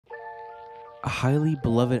A highly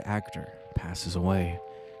beloved actor passes away.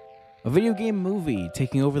 A video game movie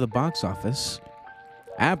taking over the box office.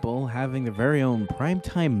 Apple having their very own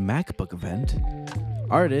primetime MacBook event.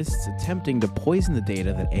 Artists attempting to poison the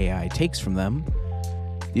data that AI takes from them.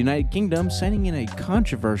 The United Kingdom sending in a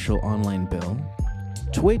controversial online bill.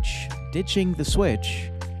 Twitch ditching the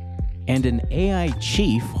Switch. And an AI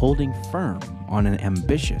chief holding firm on an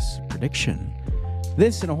ambitious prediction.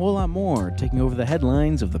 This and a whole lot more taking over the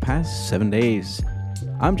headlines of the past 7 days.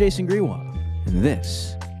 I'm Jason Greenwald, and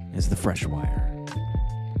this is The Fresh Wire.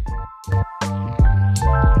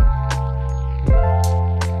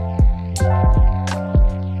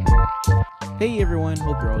 Hey everyone,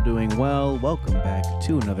 hope you're all doing well. Welcome back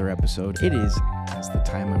to another episode. It is, as the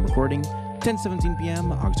time I'm recording, 10:17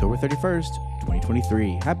 p.m., October 31st,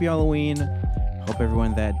 2023. Happy Halloween. Hope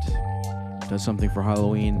everyone that does something for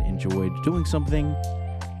Halloween enjoyed doing something.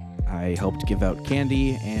 I helped give out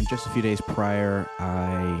candy, and just a few days prior,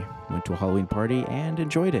 I went to a Halloween party and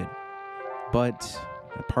enjoyed it. But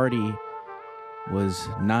the party was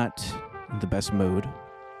not in the best mood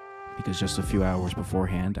because just a few hours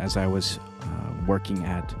beforehand, as I was working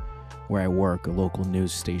at where I work, a local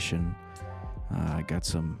news station, I got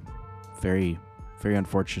some very, very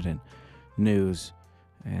unfortunate news,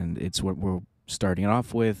 and it's what we're starting it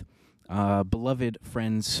off with. Beloved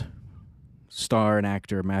Friends star and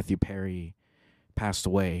actor Matthew Perry passed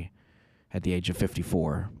away at the age of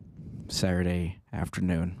 54, Saturday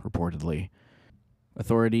afternoon, reportedly.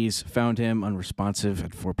 Authorities found him unresponsive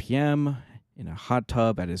at 4 p.m. in a hot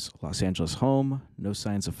tub at his Los Angeles home. No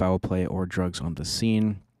signs of foul play or drugs on the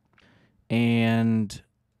scene. And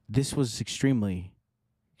this was extremely,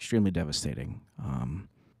 extremely devastating.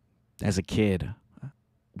 As a kid,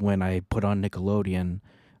 when I put on Nickelodeon,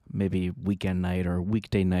 maybe weekend night or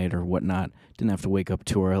weekday night or whatnot, didn't have to wake up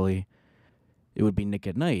too early, it would be Nick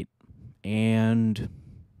at Night. And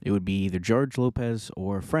it would be either George Lopez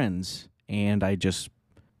or Friends. And I just,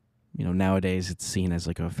 nowadays it's seen as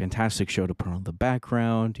like a fantastic show to put on the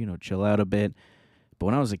background, chill out a bit. But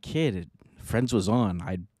when I was a kid, Friends was on.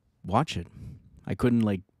 I'd watch it. I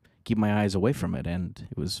couldn't keep my eyes away from it. And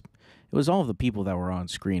it was all of the people that were on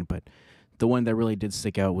screen, but the one that really did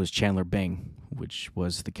stick out was Chandler Bing, which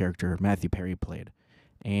was the character Matthew Perry played.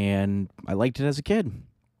 And I liked it as a kid.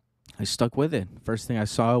 I stuck with it. First thing I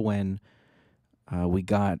saw when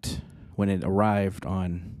it arrived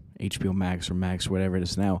on HBO Max or Max, whatever it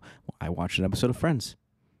is now, I watched an episode of Friends.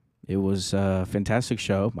 It was a fantastic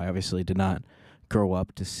show. I obviously did not grow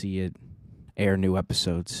up to see it air new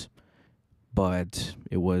episodes, but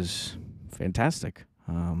it was fantastic.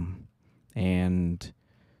 And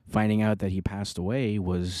finding out that he passed away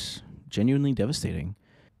was genuinely devastating.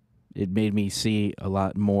 It made me see a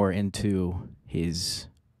lot more into his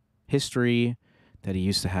history, that he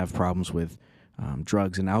used to have problems with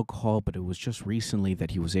drugs and alcohol, but it was just recently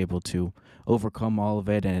that he was able to overcome all of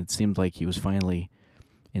it, and it seemed like he was finally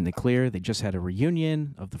in the clear. They just had a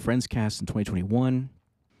reunion of the Friends cast in 2021,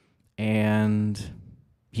 and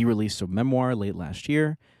he released a memoir late last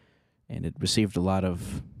year, and it received a lot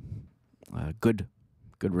of good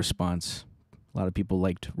response. A lot of people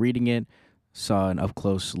liked reading it, saw an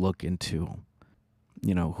up-close look into,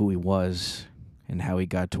 who he was and how he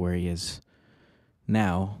got to where he is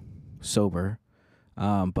now, sober,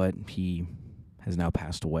 but he has now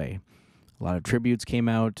passed away. A lot of tributes came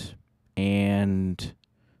out, and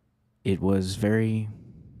it was very,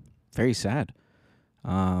 very sad.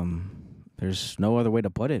 There's no other way to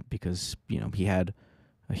put it because, he had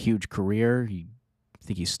a huge career. I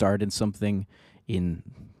think he starred in something in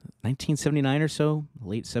 1979 or so,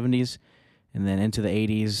 late 70s, and then into the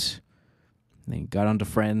 80s. And then got onto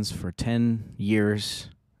Friends for 10 years.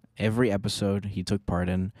 Every episode he took part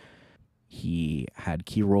in. He had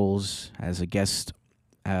key roles as a guest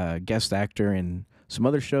actor in some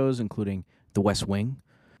other shows, including The West Wing,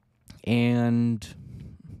 and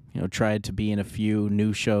tried to be in a few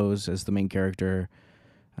new shows as the main character.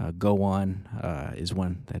 Go On is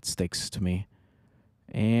one that sticks to me.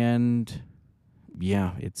 And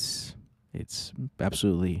yeah, it's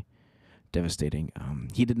absolutely devastating.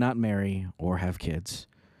 He did not marry or have kids,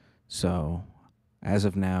 so as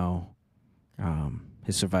of now,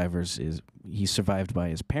 he's survived by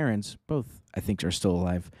his parents. Both, I think, are still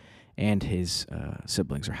alive, and his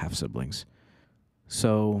siblings are half siblings.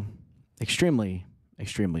 So extremely,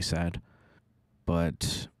 extremely sad.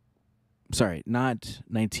 But sorry, not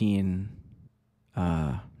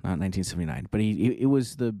 1979, but it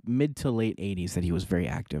was the mid to late 80s that he was very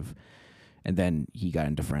active, and then he got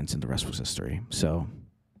into Friends, and the rest was history. So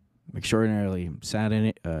extraordinarily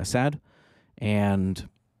sad, and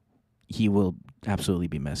he will absolutely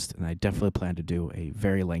be missed. And I definitely plan to do a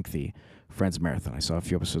very lengthy Friends marathon. I saw a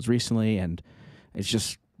few episodes recently, and it's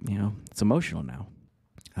just, it's emotional now.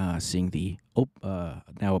 Seeing the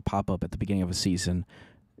now a pop-up at the beginning of a season,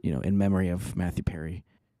 in memory of Matthew Perry.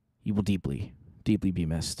 He will deeply, deeply be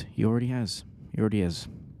missed. He already has. He already is.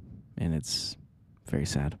 And it's very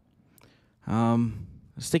sad.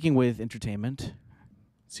 Sticking with entertainment,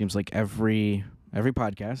 seems like every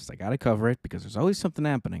podcast, I got to cover it because there's always something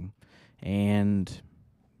happening. And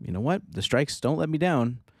you know what? The strikes don't let me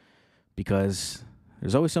down because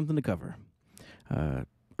there's always something to cover.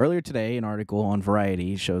 Earlier today, an article on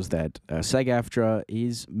Variety shows that SAG-AFTRA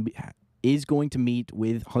is going to meet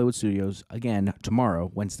with Hollywood studios again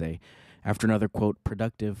tomorrow, Wednesday, after another, quote,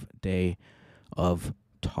 productive day of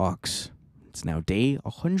talks. It's now day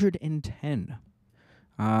 110.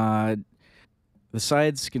 The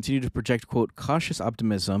sides continue to project, quote, cautious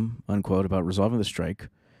optimism, unquote, about resolving the strike.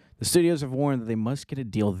 The studios have warned that they must get a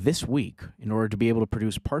deal this week in order to be able to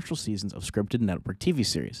produce partial seasons of scripted network TV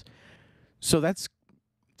series.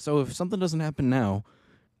 So if something doesn't happen now,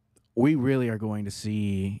 we really are going to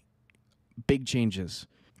see big changes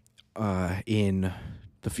in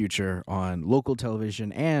the future on local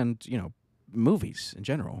television and, movies in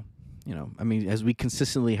general. As we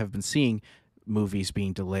consistently have been seeing movies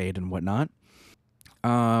being delayed and whatnot.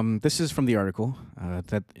 This is from the article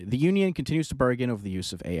that the union continues to bargain over the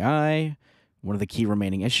use of AI, one of the key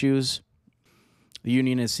remaining issues. The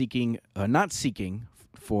union is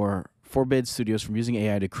forbids studios from using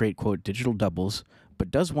AI to create, quote, digital doubles,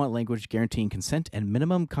 but does want language guaranteeing consent and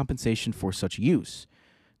minimum compensation for such use.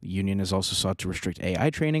 The union has also sought to restrict AI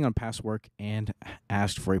training on past work and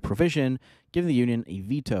asked for a provision giving the union a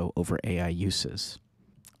veto over AI uses.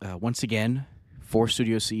 Once again, 4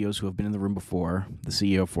 studio CEOs who have been in the room before, the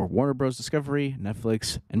CEO for Warner Bros. Discovery,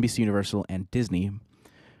 Netflix, NBC Universal, and Disney,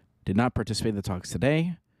 did not participate in the talks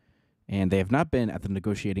today, and they have not been at the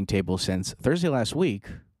negotiating table since Thursday last week,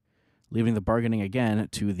 leaving the bargaining again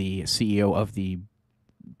to the CEO of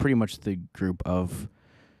pretty much the group of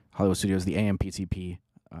Hollywood studios, the AMPTP,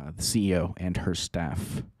 the CEO and her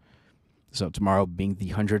staff. So tomorrow being the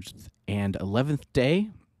 111th day,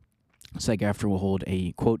 SAG-AFTRA will hold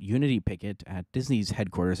a, quote, unity picket at Disney's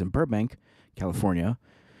headquarters in Burbank, California,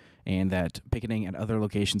 and that picketing at other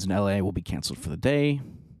locations in LA will be canceled for the day.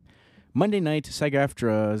 Monday night,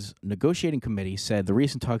 SAG-AFTRA's negotiating committee said the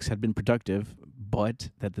recent talks had been productive, but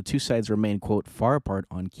that the two sides remain, quote, far apart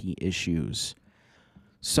on key issues.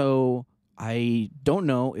 So I don't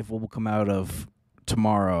know if what will come out of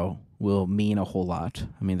tomorrow will mean a whole lot.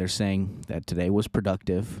 They're saying that today was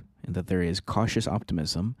productive and that there is cautious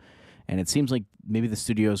optimism. And it seems like maybe the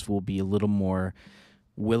studios will be a little more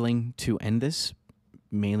willing to end this,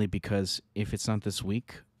 mainly because if it's not this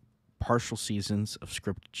week, partial seasons of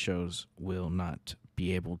scripted shows will not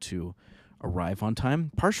be able to arrive on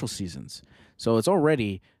time. Partial seasons. So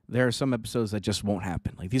there are some episodes that just won't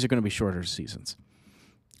happen. Like, these are going to be shorter seasons.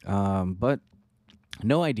 But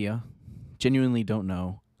no idea. Genuinely don't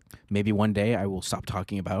know. Maybe one day I will stop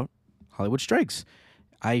talking about Hollywood strikes.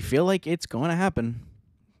 I feel like it's going to happen.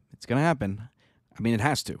 It's going to happen. It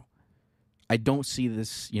has to. I don't see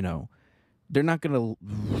this, they're not going to,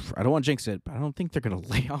 I don't want to jinx it, but I don't think they're going to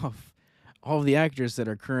lay off all of the actors that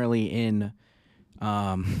are currently in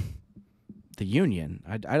the union.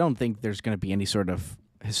 I don't think there's going to be any sort of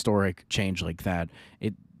historic change like that.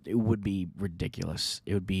 It would be ridiculous.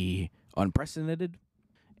 It would be unprecedented,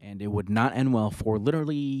 and it would not end well for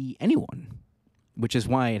literally anyone, which is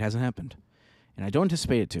why it hasn't happened. And I don't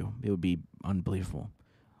anticipate it to. It would be unbelievable.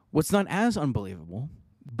 What's not as unbelievable,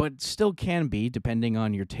 but still can be, depending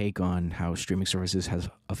on your take on how streaming services has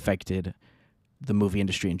affected the movie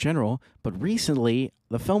industry in general, but recently,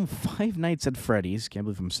 the film Five Nights at Freddy's, can't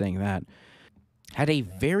believe I'm saying that, had a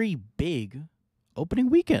very big opening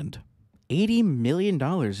weekend. $80 million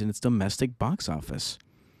in its domestic box office.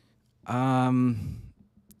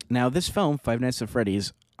 Now, this film, Five Nights at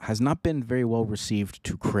Freddy's, has not been very well received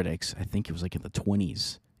to critics. I think it was like in the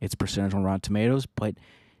 20s, its percentage on Rotten Tomatoes, but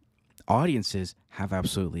audiences have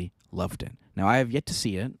absolutely loved it. Now, I have yet to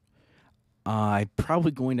see it. I'm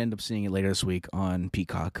probably going to end up seeing it later this week on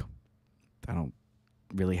Peacock. I don't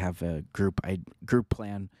really have a group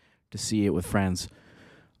plan to see it with friends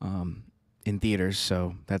in theaters,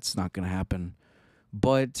 so that's not going to happen.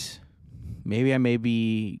 But maybe I may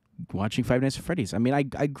be watching Five Nights at Freddy's. I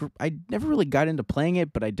never really got into playing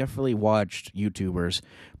it, but I definitely watched YouTubers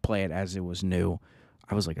play it as it was new.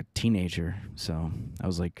 I was like a teenager, so I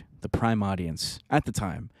was like the prime audience at the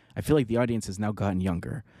time. I feel like the audience has now gotten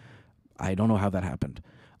younger. I don't know how that happened.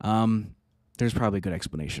 There's probably a good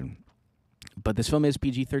explanation. But this film is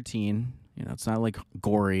PG-13. It's not like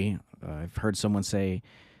gory. I've heard someone say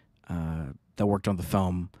that worked on the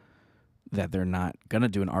film that they're not gonna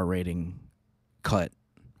do an R rating cut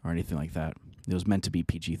or anything like that. It was meant to be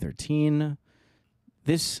PG-13.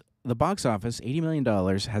 The box office, $80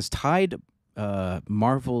 million, has tied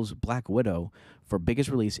Marvel's Black Widow for biggest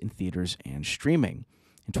release in theaters and streaming.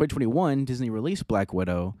 In 2021, Disney released Black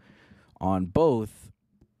Widow on both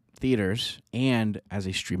theaters and as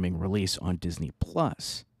a streaming release on Disney+.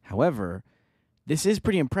 However, this is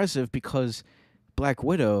pretty impressive because Black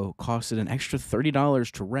Widow costed an extra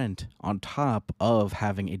 $30 to rent on top of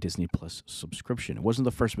having a Disney Plus subscription. It wasn't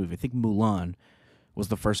the first movie. I think Mulan was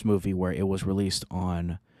the first movie where it was released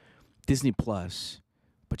on Disney Plus,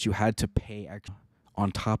 but you had to pay extra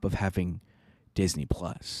on top of having Disney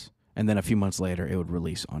Plus. And then a few months later, it would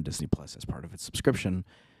release on Disney Plus as part of its subscription.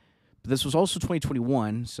 But this was also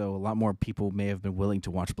 2021, so a lot more people may have been willing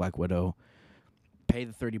to watch Black Widow, pay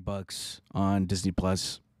the $30 on Disney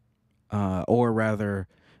Plus, or rather,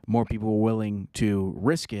 more people were willing to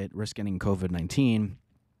risk getting COVID-19,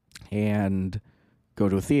 and go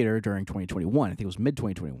to a theater during 2021. I think it was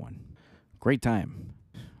mid-2021. Great time,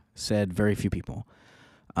 said very few people.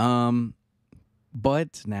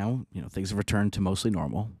 But now, things have returned to mostly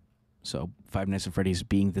normal. So Five Nights at Freddy's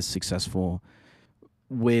being this successful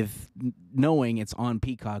with knowing it's on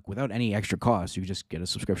Peacock without any extra cost. You just get a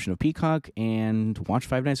subscription of Peacock and watch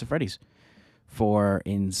Five Nights at Freddy's for,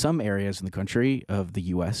 in some areas in the country of the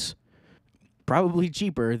U.S., probably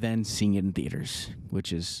cheaper than seeing it in theaters,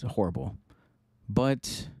 which is horrible.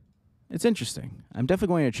 But it's interesting. I'm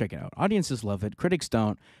definitely going to check it out. Audiences love it. Critics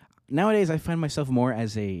don't. Nowadays, I find myself more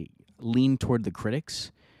as a lean toward the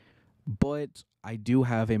critics, but I do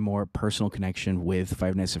have a more personal connection with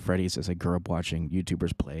Five Nights at Freddy's as I grew up watching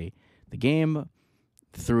YouTubers play the game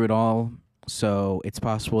through it all. So it's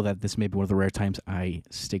possible that this may be one of the rare times I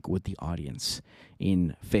stick with the audience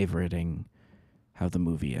in favoriting how the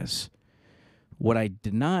movie is. What I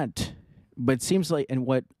did not, but it seems like, and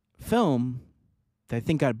what film that I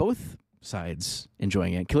think got both sides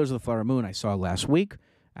enjoying it, Killers of the Flower Moon, I saw last week.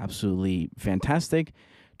 Absolutely fantastic.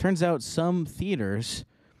 Turns out some theaters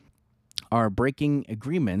are breaking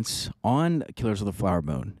agreements on Killers of the Flower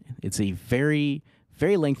Moon. It's a very,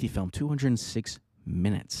 very lengthy film, 206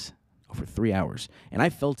 minutes, over 3 hours. And I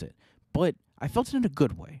felt it, but I felt it in a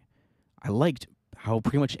good way. I liked how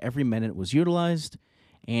pretty much every minute was utilized,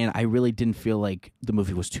 and I really didn't feel like the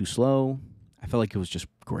movie was too slow. I felt like it was just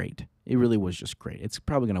great. It really was just great. It's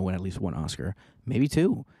probably going to win at least one Oscar, maybe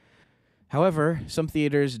two. However, some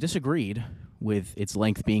theaters disagreed with its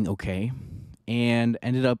length being okay and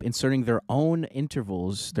ended up inserting their own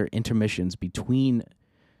intervals, their intermissions between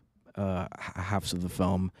halves of the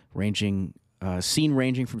film, scene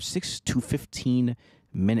ranging from 6 to 15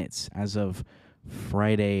 minutes as of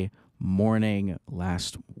Friday morning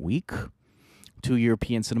last week. 2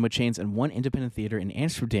 European cinema chains and one independent theater in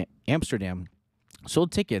Amsterdam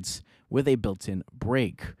sold tickets with a built-in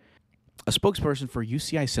break. A spokesperson for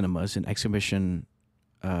UCI Cinemas, an exhibition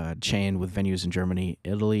chain with venues in Germany,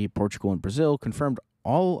 Italy, Portugal, and Brazil, confirmed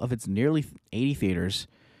all of its nearly 80 theaters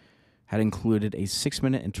had included a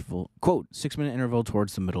 6-minute interval, quote, 6-minute interval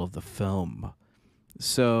towards the middle of the film.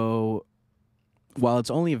 So while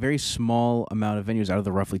it's only a very small amount of venues out of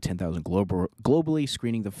the roughly 10,000 globally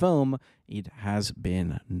screening the film, it has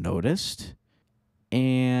been noticed.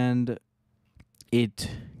 And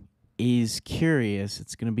it is curious.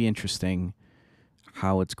 It's going to be interesting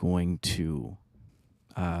how it's going to,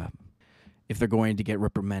 if they're going to get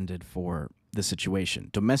reprimanded for the situation.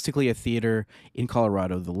 Domestically, a theater in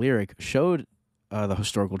Colorado, The Lyric, showed the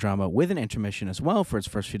historical drama with an intermission as well for its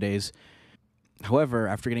first few days. However,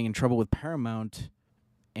 after getting in trouble with Paramount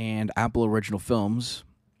and Apple Original Films,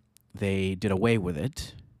 they did away with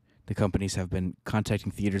it. The companies have been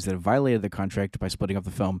contacting theaters that have violated their contract by splitting up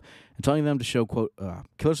the film and telling them to show, quote,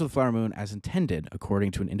 Killers of the Flower Moon as intended,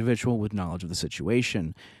 according to an individual with knowledge of the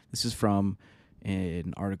situation. This is from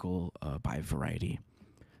an article by Variety.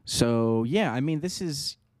 So, yeah, I mean, this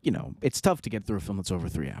is, it's tough to get through a film that's over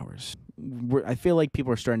 3 hours. I feel like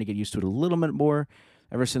people are starting to get used to it a little bit more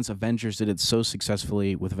ever since Avengers did it so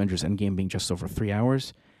successfully with Avengers Endgame being just over 3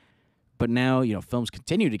 hours. But now, films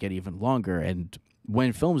continue to get even longer, and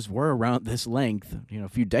when films were around this length, a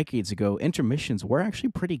few decades ago, intermissions were actually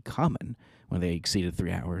pretty common when they exceeded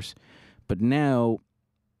 3 hours. But now,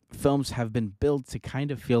 films have been built to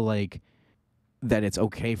kind of feel like that it's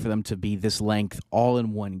okay for them to be this length all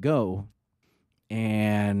in one go.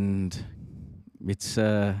 And it's,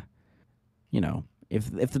 if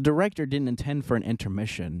the director didn't intend for an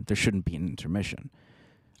intermission, there shouldn't be an intermission.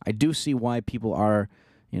 I do see why people are,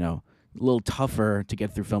 a little tougher to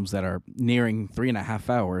get through films that are nearing 3.5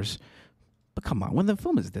 hours. But come on, when the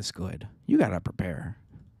film is this good, you got to prepare.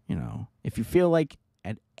 If you feel like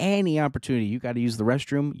at any opportunity you got to use the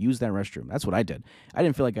restroom, use that restroom. That's what I did. I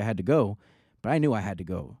didn't feel like I had to go, but I knew I had to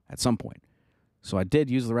go at some point. So I did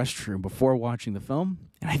use the restroom before watching the film,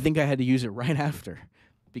 and I think I had to use it right after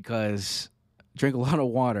because drink a lot of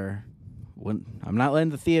water. I'm not letting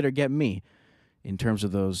the theater get me in terms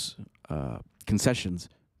of those concessions,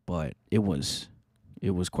 but it was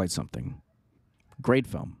quite something. Great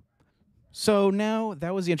film. So now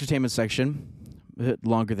that was the entertainment section, a bit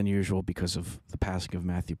longer than usual because of the passing of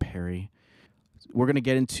Matthew Perry. We're going to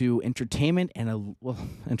get into entertainment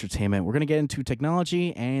entertainment. We're going to get into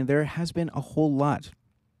technology, and there has been a whole lot.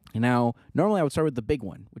 Now, normally I would start with the big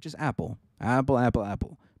one, which is Apple. Apple.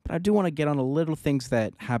 But I do want to get on a little things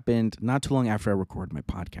that happened not too long after I recorded my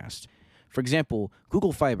podcast. For example,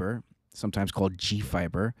 Google Fiber, sometimes called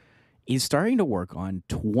G-Fiber, is starting to work on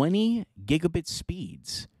 20 gigabit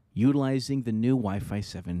speeds utilizing the new Wi-Fi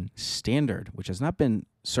 7 standard, which has not been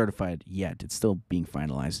certified yet. It's still being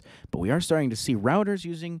finalized. But we are starting to see routers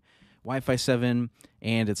using Wi-Fi 7,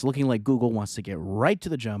 and it's looking like Google wants to get right to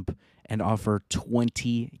the jump and offer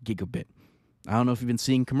 20 gigabit. I don't know if you've been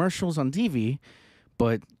seeing commercials on TV,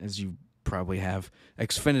 but as you probably have,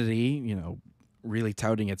 Xfinity, really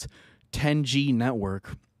touting its 10G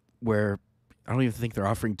network, where I don't even think they're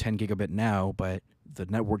offering 10 gigabit now, but the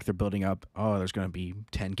network they're building up, there's going to be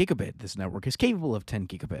 10 gigabit. This network is capable of 10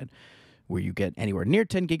 gigabit. Where you get anywhere near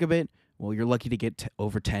 10 gigabit, well, you're lucky to get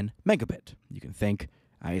over 10 megabit. You can thank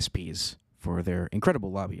ISPs for their incredible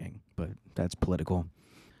lobbying, but that's political.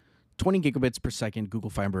 20 gigabits per second Google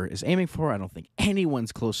Fiber is aiming for. I don't think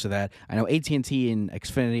anyone's close to that. I know AT&T and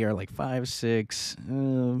Xfinity are like 5, 6,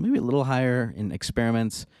 maybe a little higher in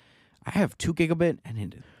experiments. I have 2 gigabit, and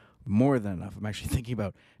it is more than enough. I'm actually thinking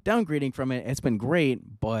about downgrading from it. It's been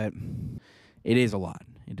great, but it is a lot.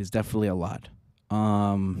 It is definitely a lot.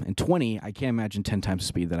 And 20, I can't imagine 10 times the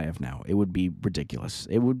speed that I have now. It would be ridiculous.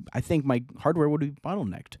 I think my hardware would be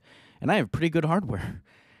bottlenecked. And I have pretty good hardware.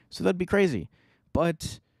 So that'd be crazy.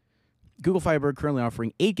 But Google Fiber currently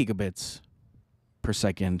offering 8 gigabits per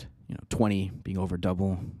second, 20 being over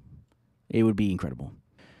double. It would be incredible.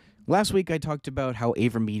 Last week, I talked about how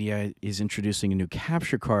AverMedia is introducing new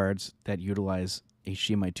capture cards that utilize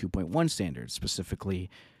HDMI 2.1 standards, specifically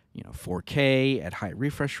 4K at high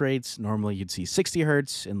refresh rates. Normally, you'd see 60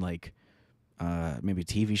 hertz in maybe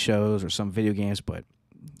TV shows or some video games, but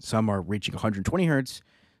some are reaching 120 hertz.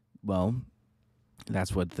 Well,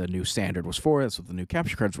 that's what the new standard was for. That's what the new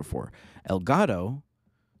capture cards were for. Elgato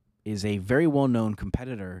is a very well-known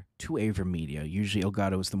competitor to AverMedia. Usually,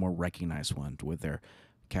 Elgato is the more recognized one with their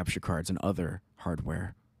capture cards and other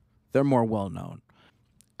hardware. They're more well-known.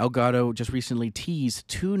 Elgato just recently teased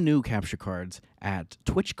 2 new capture cards at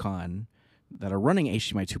TwitchCon that are running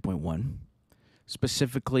HDMI 2.1,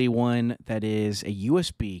 specifically one that is a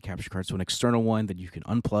USB capture card, so an external one that you can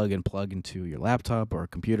unplug and plug into your laptop or a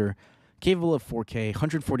computer, capable of 4K,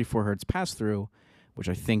 144 hertz pass-through, which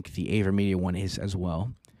I think the AverMedia one is as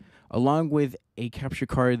well, along with a capture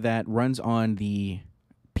card that runs on the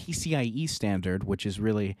PCIe standard, which is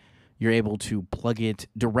really you're able to plug it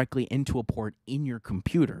directly into a port in your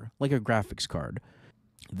computer, like a graphics card.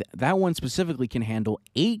 That one specifically can handle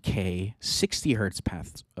 8K 60 hertz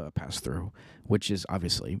pass-through, which is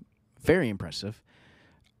obviously very impressive.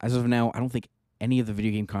 As of now, I don't think any of the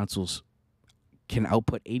video game consoles can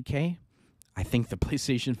output 8K. I think the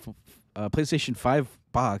PlayStation 5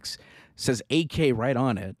 box says 8K right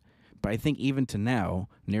on it, but I think even to now,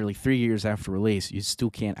 nearly 3 years after release, you still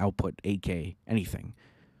can't output 8K anything.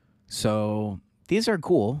 So these are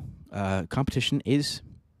cool. Competition is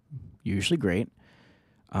usually great.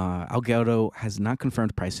 Elgato has not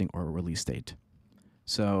confirmed pricing or release date.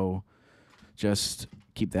 So just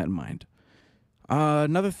keep that in mind.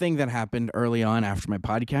 Another thing that happened early on after my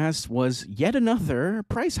podcast was yet another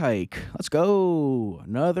price hike. Let's go.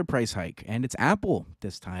 Another price hike. And it's Apple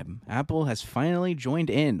this time. Apple has finally joined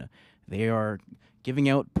in. They are giving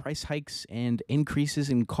out price hikes and increases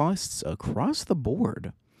in costs across the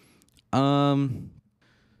board.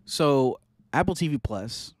 So Apple TV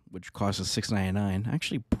Plus, which costs us $6.99,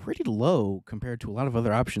 actually pretty low compared to a lot of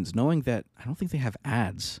other options, knowing that I don't think they have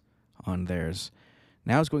ads on theirs.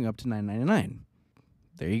 Now it's going up to $9.99.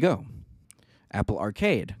 There you go. Apple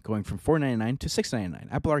Arcade, going from $4.99 to $6.99.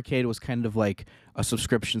 Apple Arcade was kind of like a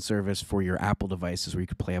subscription service for your Apple devices where you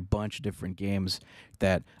could play a bunch of different games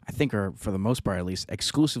that I think are, for the most part at least,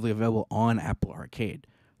 exclusively available on Apple Arcade.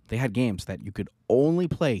 They had games that you could only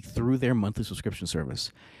play through their monthly subscription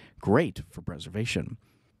service. Great for preservation.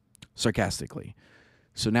 Sarcastically.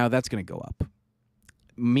 So now that's going to go up.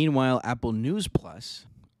 Meanwhile, Apple News Plus,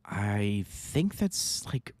 I think that's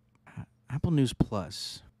like Apple News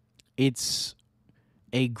Plus. It's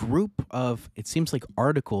a group of, it seems like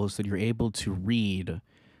articles that you're able to read,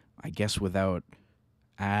 I guess, without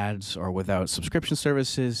ads or without subscription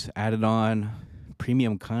services added on,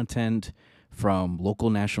 premium content from local,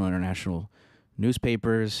 national, international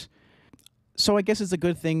newspapers. So I guess it's a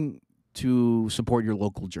good thing to support your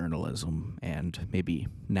local journalism and maybe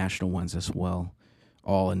national ones as well,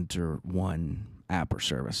 all under one app or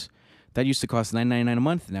service. That used to cost $9.99 a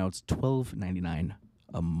month. Now it's $12.99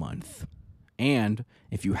 a month. And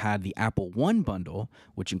if you had the Apple One bundle,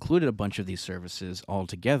 which included a bunch of these services all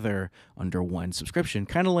together under one subscription,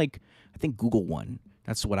 kind of like, I think, Google One.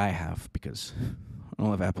 That's what I have because I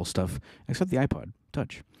don't have Apple stuff except the iPod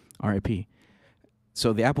Touch, RIP.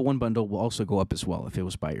 So the Apple One bundle will also go up as well. If it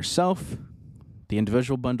was by yourself, the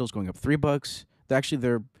individual bundle is going up $3.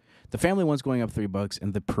 Actually, the family one's going up $3,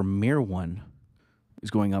 and the Premier one is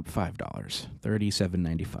going up $5,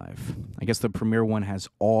 $37.95. I guess the Premier one has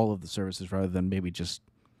all of the services rather than maybe just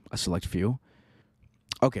a select few.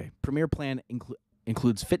 Okay, Premier plan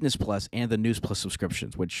includes Fitness Plus and the News Plus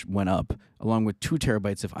subscriptions, which went up, along with 2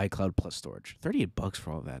 terabytes of iCloud Plus storage. $38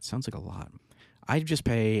 for all of that sounds like a lot. I just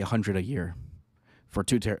pay $100 a year for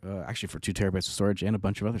 2 terabytes of storage and a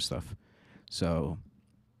bunch of other stuff. So,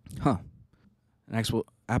 An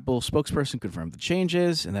Apple spokesperson confirmed the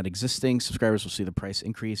changes and that existing subscribers will see the price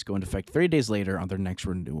increase go into effect 30 days later on their next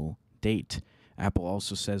renewal date. Apple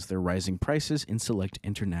also says they're rising prices in select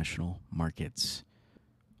international markets.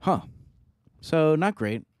 So not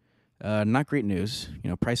great. Not great news.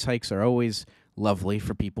 Price hikes are always lovely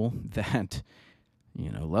for people that,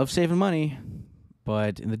 love saving money.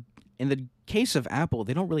 But in the case of Apple,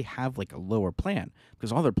 they don't really have like a lower plan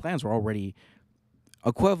because all their plans were already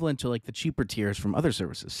equivalent to like the cheaper tiers from other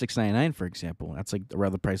services. $6.99, for example. That's like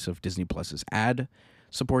around the price of Disney Plus's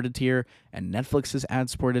ad-supported tier and Netflix's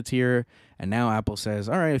ad-supported tier. And now Apple says,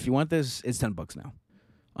 all right, if you want this, it's $10 now.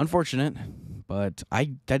 Unfortunate, but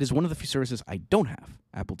that is one of the few services I don't have,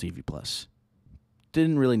 Apple TV Plus.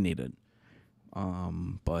 Didn't really need it.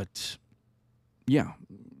 But yeah,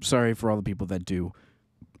 sorry for all the people that do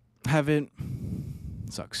have it.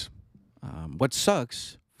 Sucks. What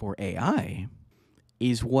sucks for AI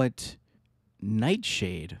is what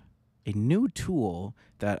Nightshade, a new tool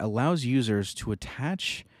that allows users to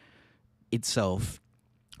attach itself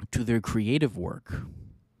to their creative work,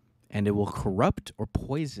 and it will corrupt or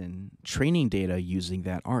poison training data using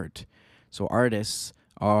that art. So artists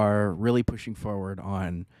are really pushing forward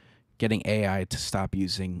on getting AI to stop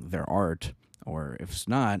using their art, or if it's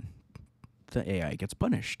not, the AI gets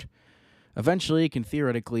punished. Eventually, it can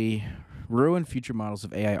theoretically ruin future models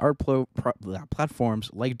of AI art platforms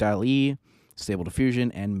like DALL-E, Stable Diffusion,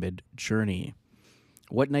 and Midjourney.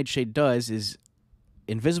 What Nightshade does is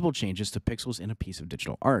invisible changes to pixels in a piece of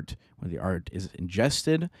digital art. When the art is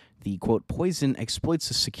ingested, the, quote, poison exploits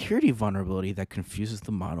a security vulnerability that confuses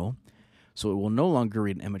the model, so it will no longer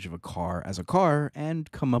read an image of a car as a car and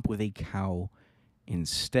come up with a cow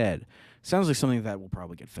instead. Sounds like something that will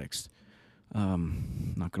probably get fixed.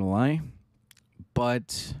 Not gonna lie.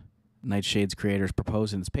 But Nightshade's creators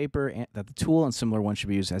propose in this paper that the tool and similar ones should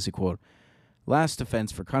be used as a, quote, last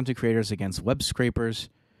defense for content creators against web scrapers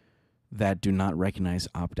that do not recognize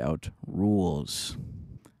opt-out rules.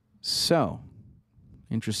 So,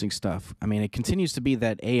 interesting stuff. I mean, it continues to be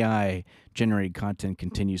that AI-generated content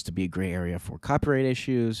continues to be a gray area for copyright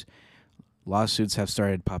issues. Lawsuits have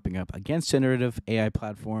started popping up against generative AI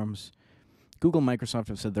platforms. Google and Microsoft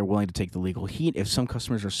have said they're willing to take the legal heat if some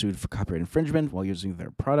customers are sued for copyright infringement while using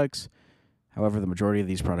their products. However, the majority of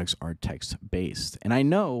these products are text-based. And I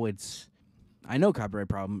know copyright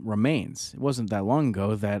problem remains. It wasn't that long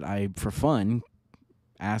ago that I, for fun,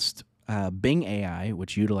 asked Bing AI,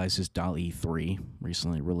 which utilizes DALL-E 3,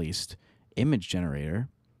 recently released image generator,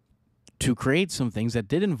 to create some things that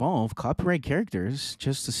did involve copyright characters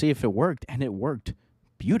just to see if it worked, and it worked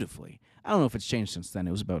beautifully. I don't know if it's changed since then.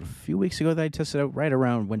 It was about a few weeks ago that I tested out, right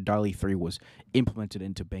around when DALL-E 3 was implemented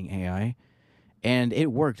into Bing AI, and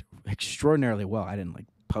it worked extraordinarily well. I didn't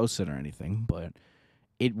post it or anything, but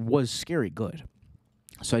it was scary good.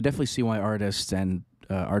 So I definitely see why artists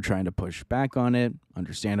are trying to push back on it,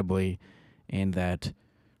 understandably, and that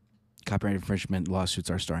copyright infringement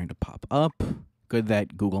lawsuits are starting to pop up. Good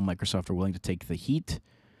that Google and Microsoft are willing to take the heat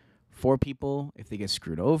for people if they get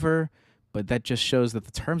screwed over. But that just shows that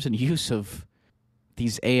the terms and use of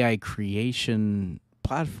these AI creation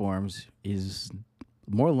platforms is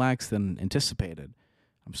more lax than anticipated.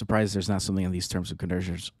 I'm surprised there's not something in these terms of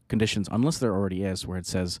conditions, unless there already is, where it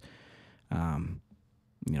says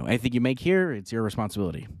anything you make here, it's your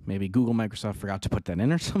responsibility. Maybe Google, Microsoft forgot to put that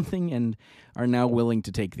in or something and are now willing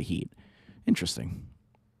to take the heat. Interesting.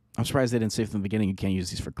 I'm surprised they didn't say from the beginning you can't use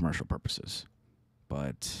these for commercial purposes.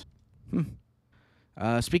 But,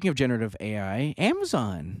 speaking of generative AI,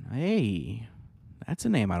 Amazon. Hey, that's a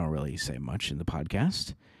name I don't really say much in the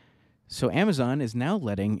podcast. So Amazon is now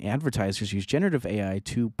letting advertisers use generative AI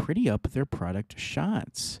to pretty up their product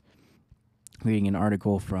shots. Reading an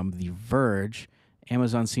article from The Verge,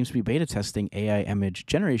 Amazon seems to be beta testing AI image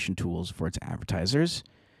generation tools for its advertisers.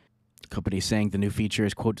 The company saying the new feature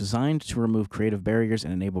is, quote, designed to remove creative barriers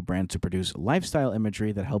and enable brands to produce lifestyle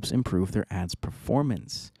imagery that helps improve their ads'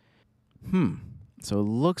 performance. So it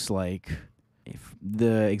looks like if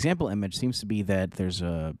the example image seems to be that there's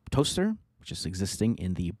a toaster, which is existing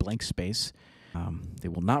in the blank space. They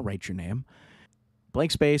will not write your name.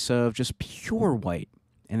 Blank space of just pure white.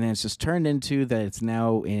 And then it's just turned into that it's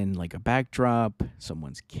now in like a backdrop,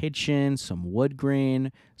 someone's kitchen, some wood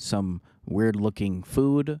grain, some weird-looking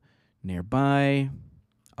food nearby,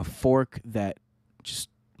 a fork that just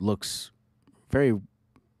looks very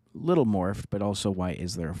little morphed, but also why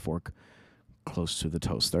is there a fork close to the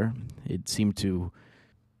toaster? It seemed to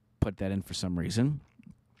put that in for some reason.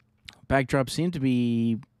 Backdrop seemed to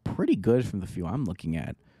be pretty good from the few I'm looking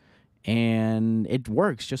at. And it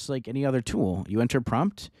works just like any other tool. You enter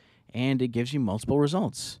prompt, and it gives you multiple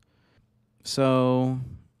results. So,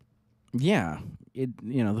 yeah,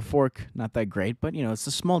 the fork, not that great, but, it's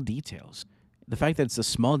the small details. The fact that it's the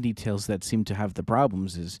small details that seem to have the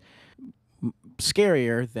problems is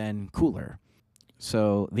scarier than cooler.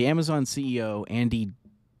 So, the Amazon CEO, Andy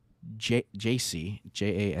Jassy,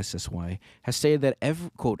 Jassy, has stated that,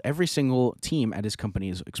 every single team at his company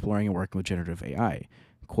is exploring and working with generative AI.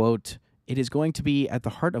 Quote, it is going to be at the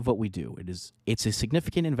heart of what we do. It's a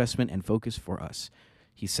significant investment and focus for us,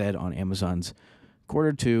 he said on Amazon's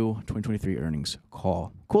Q2 2023 earnings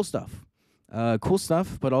call. Cool stuff,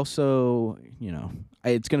 but also,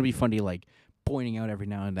 it's going to be funny, like, pointing out every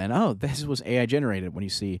now and then, oh, this was AI generated when you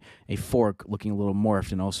see a fork looking a little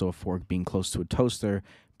morphed and also a fork being close to a toaster.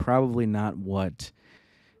 Probably not what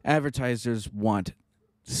advertisers want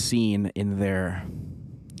seen in their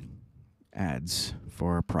ads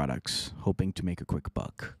for products, hoping to make a quick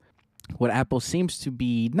buck. What Apple seems to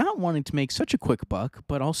be not wanting to make such a quick buck,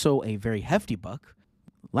 but also a very hefty buck.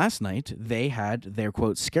 Last night, they had their,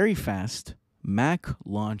 quote, scary fast Mac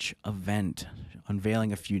launch event,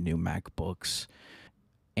 unveiling a few new MacBooks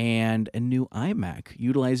and a new iMac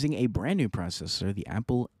utilizing a brand new processor, the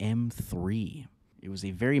Apple M3. It was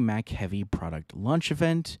a very Mac-heavy product launch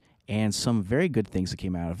event, and some very good things that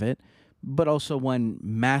came out of it, but also one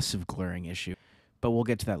massive glaring issue. But we'll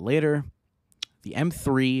get to that later. The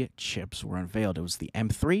M3 chips were unveiled. It was the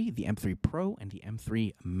M3, the M3 Pro, and the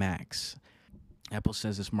M3 Max. Apple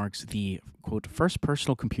says this marks the, quote, first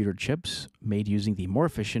personal computer chips made using the more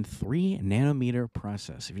efficient 3-nanometer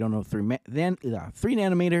process. If you don't know 3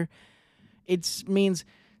 nanometer, it means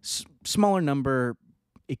smaller number.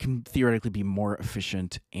 It can theoretically be more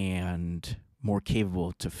efficient and more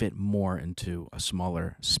capable to fit more into a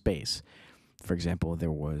smaller space. For example,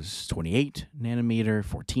 there was 28 nanometer,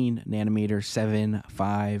 14 nanometer, 7,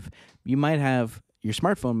 5. Your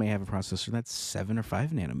smartphone may have a processor that's 7 or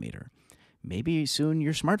 5 nanometer. Maybe soon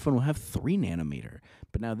your smartphone will have 3 nanometer.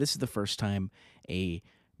 But now this is the first time a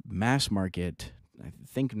mass market, I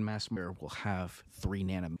think mass market will have 3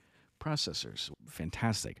 nanometer processors.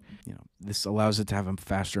 Fantastic. This allows it to have a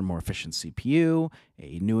faster and more efficient CPU,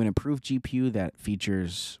 a new and improved GPU that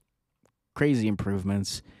features crazy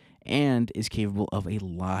improvements, and is capable of a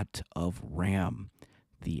lot of RAM.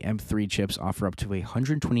 The M3 chips offer up to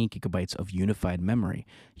 128 gigabytes of unified memory.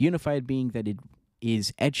 Unified being that it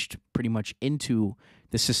is etched pretty much into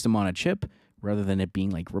the system on a chip, rather than it being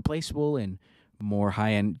like replaceable. And more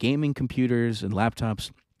high-end gaming computers and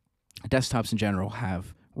laptops, desktops in general,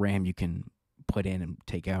 have RAM you can put in and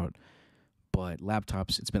take out. But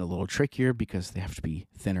laptops, it's been a little trickier because they have to be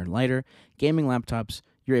thinner and lighter. Gaming laptops,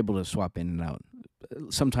 you're able to swap in and out,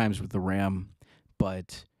 sometimes with the RAM.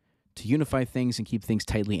 But to unify things and keep things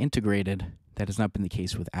tightly integrated, that has not been the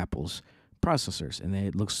case with Apple's processors. And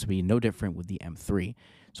it looks to be no different with the M3.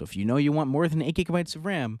 So if you know you want more than 8 gigabytes of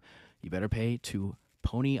RAM, you better pay to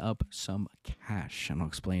pony up some cash. And I'll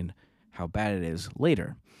explain how bad it is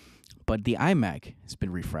later. But the iMac has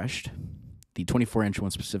been refreshed, the 24-inch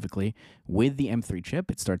one specifically, with the M3 chip.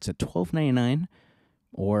 It starts at $1,299,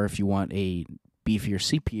 or if you want a beefier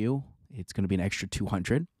CPU, it's going to be an extra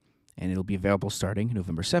 $200, and it'll be available starting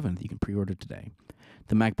November 7th. You can pre-order today.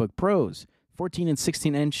 The MacBook Pros, 14 and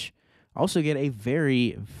 16-inch, also get a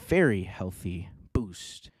very, very healthy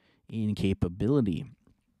boost in capability.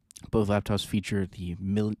 Both laptops feature the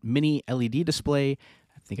mini LED display.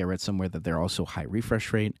 I think I read somewhere that they're also high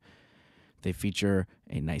refresh rate. They feature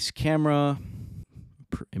a nice camera,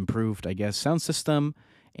 improved, I guess, sound system,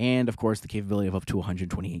 and of course the capability of up to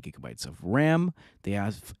 128 gigabytes of RAM. They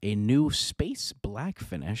have a new space black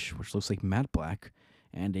finish, which looks like matte black,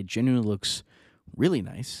 and it genuinely looks really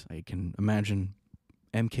nice. I can imagine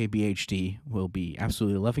MKBHD will be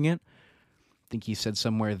absolutely loving it. I think he said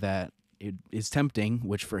somewhere that it is tempting,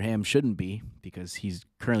 which for him shouldn't be, because he's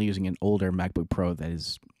currently using an older MacBook Pro that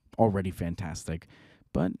is already fantastic.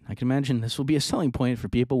 But I can imagine this will be a selling point for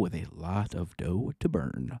people with a lot of dough to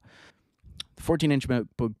burn. The 14-inch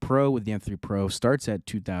MacBook Pro with the M3 Pro starts at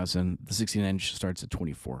 $2,000. The 16-inch starts at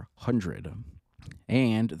 $2,400.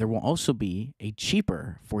 And there will also be a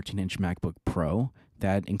cheaper 14-inch MacBook Pro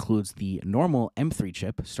that includes the normal M3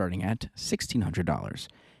 chip starting at $1,600.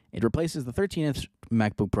 It replaces the 13-inch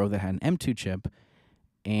MacBook Pro that had an M2 chip,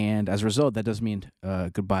 and as a result, that does mean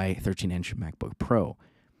goodbye 13-inch MacBook Pro.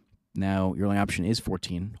 Now, your only option is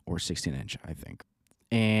 14 or 16-inch, I think.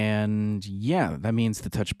 And yeah, that means the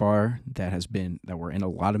touch bar that were in a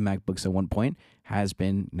lot of MacBooks at one point has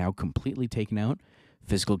been now completely taken out.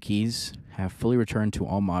 Physical keys have fully returned to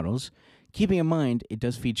all models. Keeping in mind, it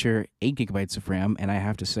does feature 8 gigabytes of RAM, and I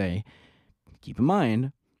have to say, keep in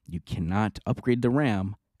mind, you cannot upgrade the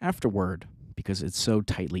RAM afterward because it's so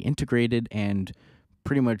tightly integrated and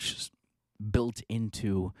pretty much built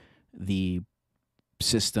into the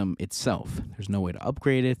system itself. There's no way to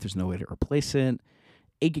upgrade it. There's no way to replace it.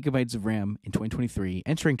 8 gigabytes of RAM in 2023,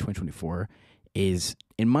 entering 2024, is,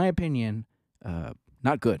 in my opinion,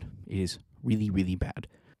 not good. It is really, really bad.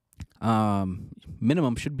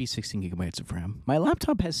 Minimum should be 16 gigabytes of RAM. My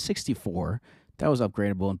laptop has 64. That was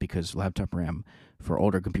upgradable because laptop RAM for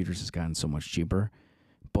older computers has gotten so much cheaper.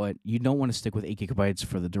 But you don't want to stick with 8 gigabytes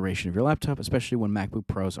for the duration of your laptop, especially when MacBook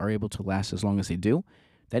Pros are able to last as long as they do.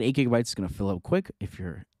 That 8 gigabytes is going to fill up quick. If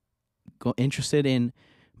you're interested in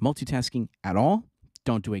multitasking at all,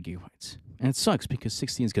 don't do 8 gigabytes. And it sucks because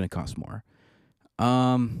 16 is going to cost more.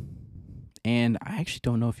 And I actually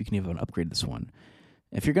don't know if you can even upgrade this one.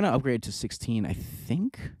 If you're going to upgrade to 16, I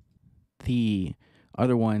think the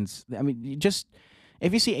other ones, I mean, just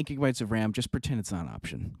if you see 8 gigabytes of RAM, just pretend it's not an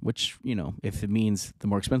option, which, if it means the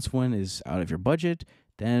more expensive one is out of your budget,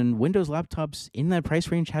 then Windows laptops in that price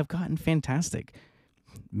range have gotten fantastic.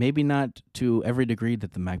 Maybe not to every degree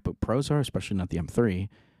that the MacBook Pros are, especially not the M3,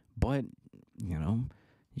 but, you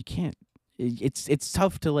can't, it's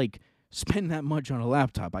tough to, spend that much on a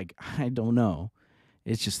laptop. I don't know.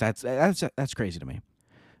 It's just, that's crazy to me.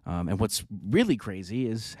 And what's really crazy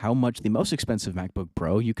is how much the most expensive MacBook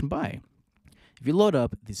Pro you can buy. If you load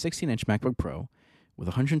up the 16-inch MacBook Pro with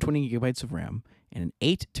 120 gigabytes of RAM and an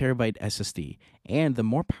 8 terabyte SSD and the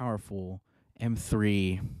more powerful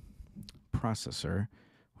M3 processor,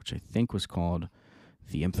 which I think was called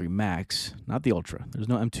the M3 Max, not the Ultra. There's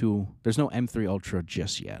no M3 Ultra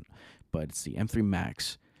just yet, but it's the M3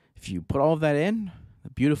 Max. If you put all of that in, a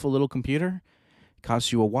beautiful little computer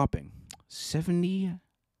costs you a whopping $7,200.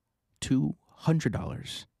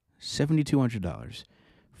 $7,200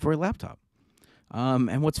 for a laptop.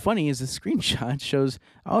 And what's funny is the screenshot shows,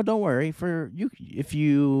 oh, don't worry, if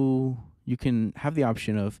you can have the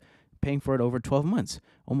option of paying for it over 12 months,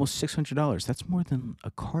 almost $600. That's more than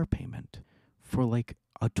a car payment for a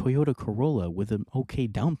Toyota Corolla with an okay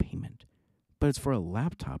down payment. But it's for a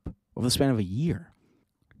laptop over the span of a year.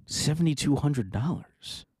 $7,200.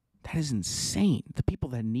 That is insane. The people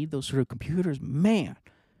that need those sort of computers, man,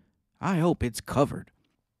 I hope it's covered.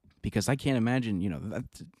 Because I can't imagine,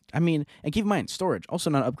 and keep in mind, storage,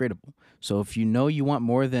 also not upgradable. So if you want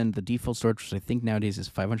more than the default storage, which I think nowadays is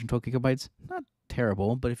 512 gigabytes, not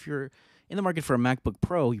terrible, but if you're in the market for a MacBook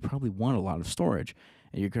Pro, you probably want a lot of storage,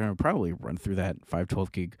 and you're going to probably run through that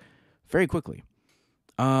 512 gig very quickly.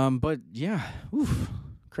 But yeah,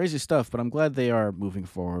 crazy stuff, but I'm glad they are moving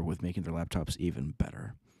forward with making their laptops even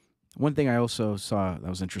better. One thing I also saw that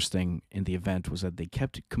was interesting in the event was that they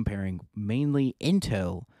kept comparing mainly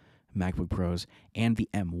Intel MacBook Pros and the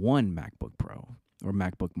M1 MacBook Pro or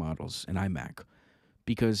MacBook models and iMac,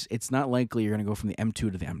 because it's not likely you're going to go from the M2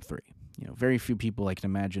 to the M3. Very few people I can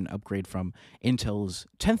imagine upgrade from Intel's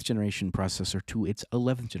 10th generation processor to its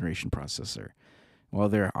 11th generation processor. While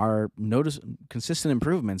there are consistent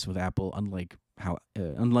improvements with Apple, unlike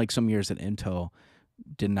some years that Intel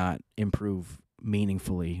did not improve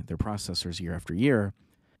meaningfully their processors year after year,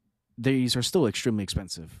 these are still extremely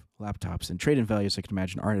expensive laptops, and trade-in values, I can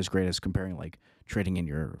imagine, aren't as great as comparing trading in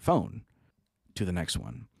your phone to the next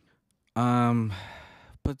one.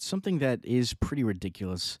 But something that is pretty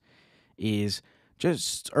ridiculous is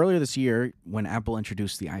Just earlier this year, when Apple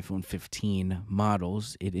introduced the iPhone 15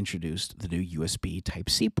 models, it introduced the new USB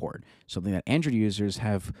Type-C port, something that Android users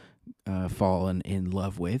have fallen in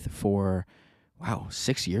love with for,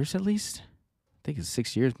 6 years at least? I think it's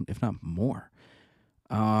 6 years, if not more.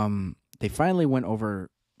 They finally went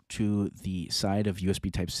over to the side of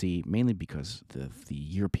USB Type-C, mainly because the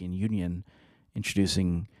European Union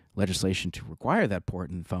introducing legislation to require that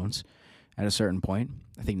port in phones at a certain point,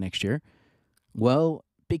 I think next year. Well,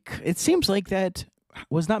 it seems like that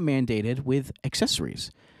was not mandated with accessories,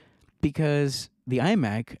 because the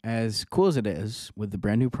iMac, as cool as it is with the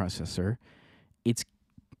brand new processor, its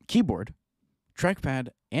keyboard,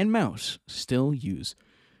 trackpad, and mouse still use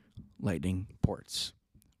Lightning ports,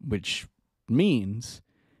 which means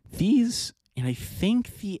these, and I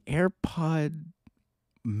think the AirPod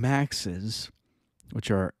Maxes, which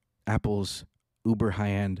are Apple's uber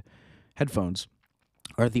high-end headphones,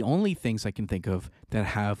 are the only things I can think of that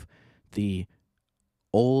have the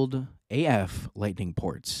old AF Lightning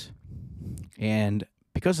ports. And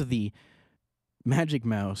because of the Magic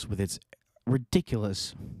Mouse with its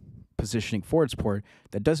ridiculous positioning for its port,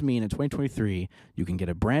 that does mean in 2023 you can get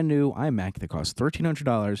a brand new iMac that costs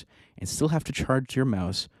 $1,300 and still have to charge your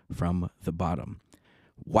mouse from the bottom.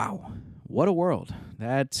 Wow, what a world.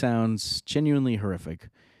 That sounds genuinely horrific.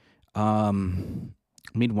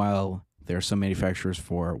 Meanwhile, there are some manufacturers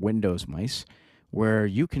for Windows mice where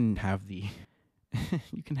you can have the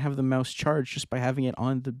mouse charged just by having it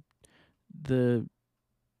on the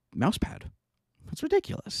mouse pad. It's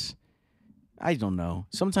ridiculous. I don't know.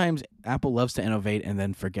 Sometimes Apple loves to innovate and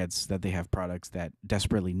then forgets that they have products that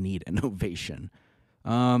desperately need innovation.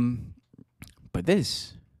 But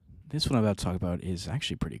this what I'm about to talk about is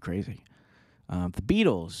actually pretty crazy. The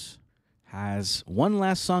Beatles has one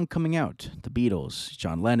last song coming out. The Beatles,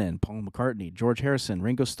 John Lennon, Paul McCartney, George Harrison,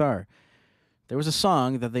 Ringo Starr. There was a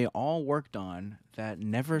song that they all worked on that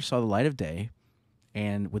never saw the light of day,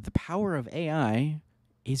 and with the power of AI,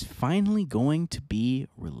 is finally going to be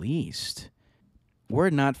released. Were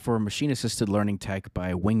it not for machine-assisted learning tech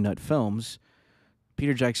by Wingnut Films,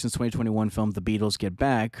 Peter Jackson's 2021 film The Beatles Get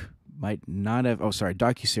Back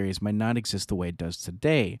docuseries might not exist the way it does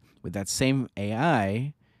today. With that same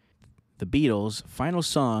AI, The Beatles' final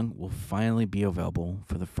song will finally be available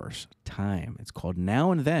for the first time. It's called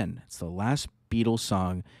Now and Then. It's the last Beatles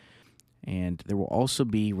song, and there will also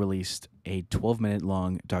be released a 12-minute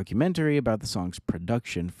long documentary about the song's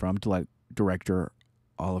production from director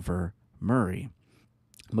Oliver Murray.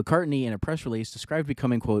 McCartney, in a press release, described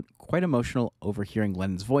becoming, quote, quite emotional over hearing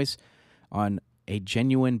Lennon's voice on a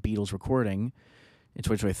genuine Beatles recording in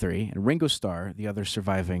 2023, and Ringo Starr, the other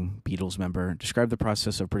surviving Beatles member, described the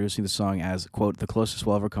process of producing the song as, quote, the closest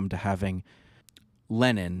we'll ever come to having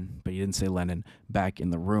Lennon, but he didn't say Lennon, back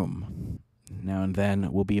in the room. Now and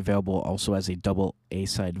Then will be available also as a double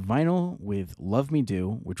A-side vinyl with Love Me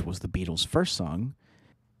Do, which was the Beatles' first song.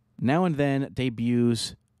 Now and Then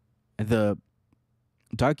the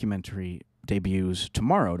documentary debuts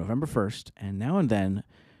tomorrow, November 1st, and Now and Then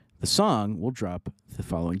the song will drop the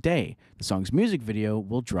following day. The song's music video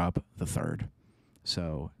will drop the 3rd.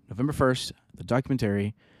 So November 1st, the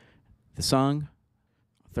documentary, the song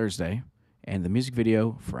Thursday, and the music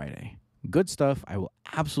video Friday. Good stuff. I will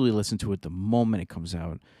absolutely listen to it the moment it comes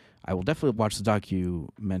out. I will definitely watch the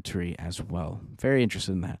documentary as well. Very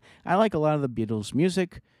interested in that. I like a lot of the Beatles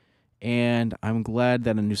music, and I'm glad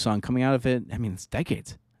that a new song coming out of it, I mean, it's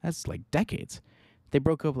decades. That's like decades. They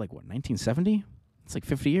broke up 1970? It's like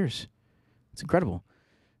 50 years. It's incredible.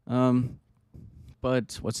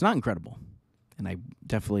 But what's not incredible, and I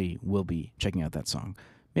definitely will be checking out that song.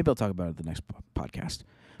 Maybe I'll talk about it the next podcast.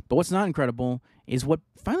 But what's not incredible is what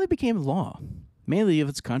finally became law, mainly of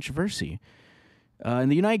its controversy. In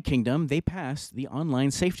the United Kingdom, they passed the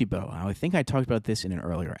Online Safety Bill. Now, I think I talked about this in an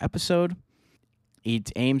earlier episode.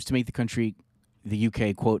 It aims to make the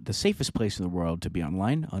UK, quote, the safest place in the world to be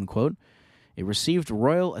online, unquote. It received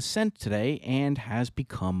royal assent today and has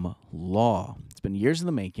become law. It's been years in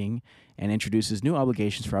the making and introduces new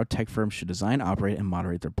obligations for how tech firms should design, operate, and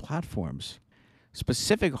moderate their platforms.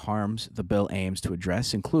 Specific harms the bill aims to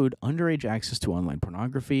address include underage access to online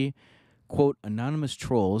pornography, quote, anonymous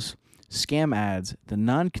trolls, scam ads, the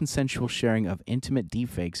non-consensual sharing of intimate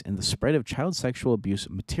deepfakes, and the spread of child sexual abuse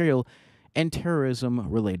material and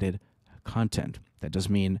terrorism-related content. That does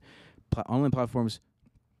mean online platforms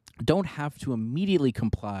don't have to immediately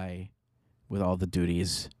comply with all the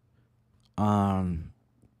duties. However,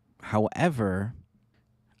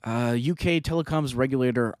 UK telecoms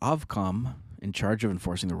regulator Ofcom, in charge of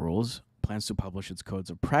enforcing the rules, plans to publish its codes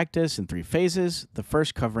of practice in 3 phases. The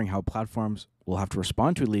first covering how platforms will have to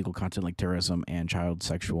respond to illegal content like terrorism and child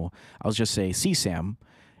sexual, I'll just say CSAM,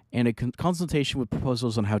 and a consultation with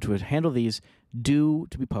proposals on how to handle these due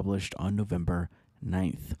to be published on November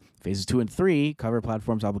 9th. Phases 2 and 3 cover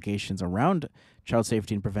platforms' obligations around child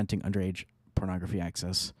safety and preventing underage pornography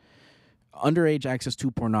access. Underage access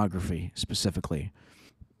to pornography, specifically.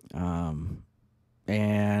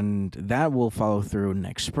 And that will follow through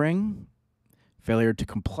next spring. Failure to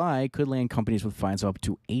comply could land companies with fines of up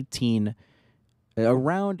to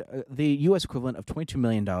around the U.S. equivalent of $22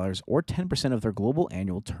 million or 10% of their global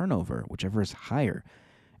annual turnover, whichever is higher.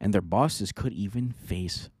 And their bosses could even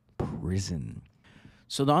face prison.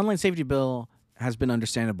 So the online safety bill has been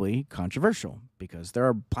understandably controversial because there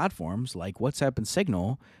are platforms like WhatsApp and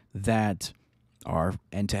Signal that are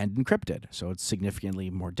end-to-end encrypted. So it's significantly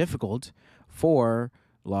more difficult for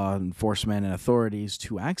law enforcement and authorities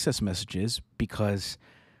to access messages because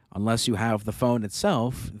unless you have the phone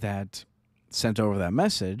itself that sent over that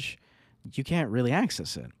message, you can't really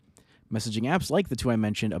access it. Messaging apps like the 2 I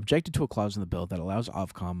mentioned objected to a clause in the bill that allows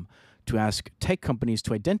Ofcom to ask tech companies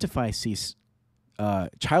to identify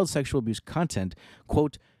child sexual abuse content,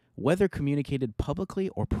 quote, whether communicated publicly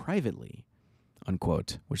or privately,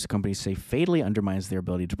 unquote, which the companies say fatally undermines their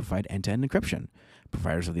ability to provide end-to-end encryption.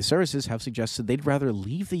 Providers of these services have suggested they'd rather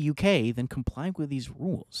leave the UK than comply with these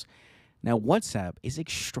rules. Now, WhatsApp is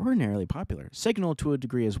extraordinarily popular, Signal to a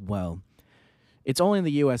degree as well. It's only in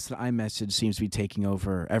the US that iMessage seems to be taking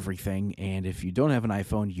over everything, and if you don't have an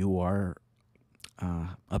iPhone, you are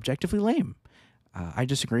objectively lame. I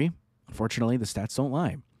disagree. Unfortunately, the stats don't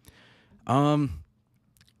lie.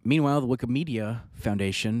 Meanwhile, the Wikimedia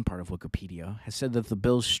Foundation, part of Wikipedia, has said that the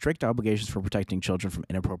bill's strict obligations for protecting children from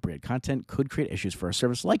inappropriate content could create issues for a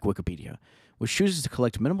service like Wikipedia, which chooses to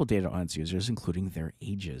collect minimal data on its users, including their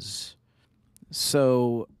ages.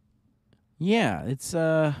 So, yeah, it's,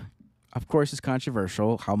 of course, it's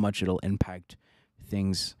controversial. How much it'll impact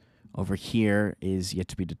things over here is yet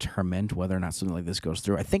to be determined, whether or not something like this goes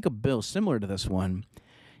through. I think a bill similar to this one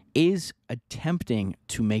is attempting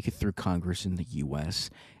to make it through Congress in the U.S.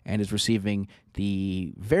 and is receiving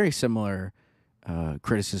the very similar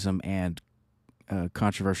criticism and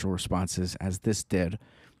controversial responses as this did.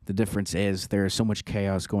 The difference is there is so much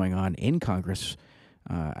chaos going on in Congress,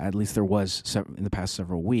 at least there was in the past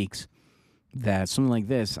several weeks, that something like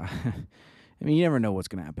this, I mean, you never know what's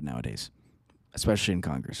going to happen nowadays, especially in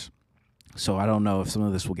Congress. So I don't know if some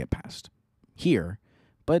of this will get passed here.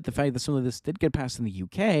 But the fact that some of this did get passed in the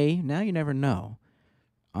UK, now you never know.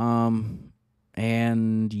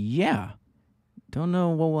 And yeah, don't know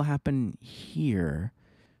what will happen here,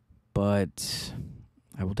 but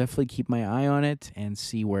I will definitely keep my eye on it and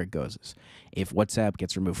see where it goes. If WhatsApp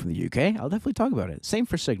gets removed from the UK, I'll definitely talk about it. Same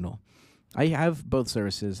for Signal. I have both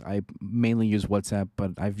services. I mainly use WhatsApp,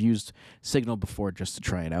 but I've used Signal before just to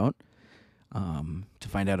try it out, to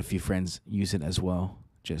find out a few friends use it as well,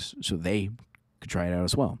 just so they could try it out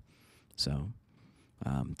as well. So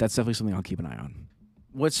that's definitely something I'll keep an eye on.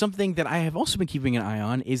 What's something that I have also been keeping an eye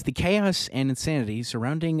on is the chaos and insanity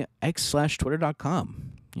surrounding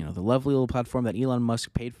x/twitter.com. You know, the lovely little platform that Elon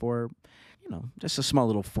Musk paid for, you know, just a small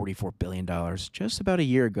little $44 billion just about a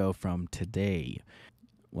year ago from today.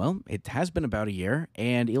 Well, it has been about a year,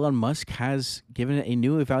 and Elon Musk has given it a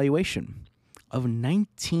new evaluation of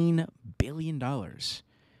 $19 billion. Does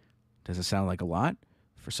it sound like a lot?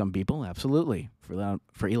 For some people, absolutely.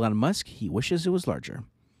 For Elon Musk, he wishes it was larger.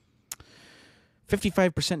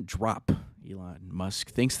 55% drop, Elon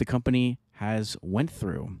Musk thinks the company has went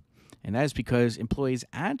through. And that is because employees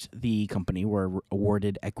at the company were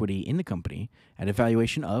awarded equity in the company at a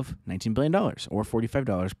valuation of $19 billion, or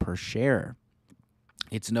 $45 per share.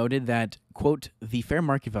 It's noted that, quote, the fair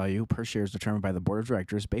market value per share is determined by the board of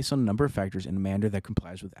directors based on a number of factors in a manner that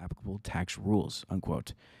complies with applicable tax rules,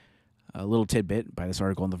 unquote. A little tidbit by this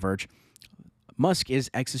article on The Verge. Musk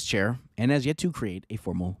is X's chair and has yet to create a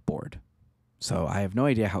formal board. So I have no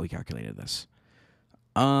idea how he calculated this.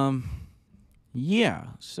 Yeah,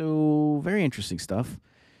 so very interesting stuff.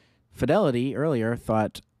 Fidelity earlier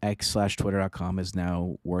thought x/twitter.com is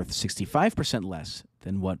now worth 65% less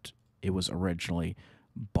than what it was originally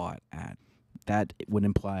bought at. That would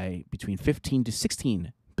imply between $15 to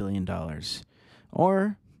 $16 billion,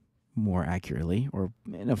 or more accurately, or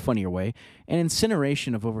in a funnier way, an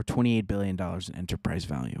incineration of over $28 billion in enterprise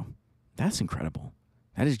value. That's incredible.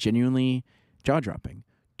 That is genuinely jaw-dropping.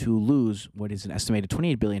 To lose what is an estimated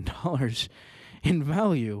 $28 billion in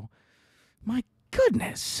value, my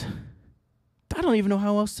goodness. I don't even know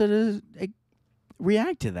how else to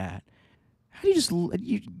react to that. How do you just...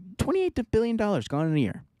 $28 billion gone in a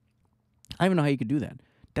year. I don't even know how you could do that.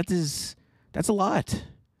 That's a lot.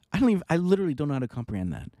 I literally don't know how to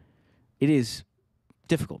comprehend that. It is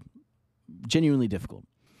difficult, genuinely difficult.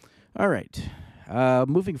 All right.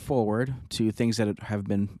 Moving forward to things that have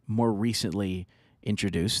been more recently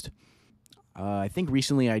introduced. I think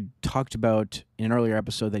recently I talked about in an earlier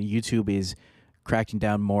episode that YouTube is cracking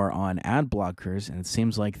down more on ad blockers, and it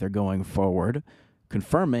seems like they're going forward,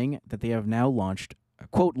 confirming that they have now launched a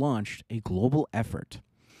global effort.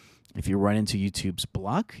 If you run into YouTube's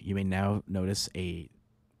block, you may now notice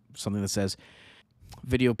something that says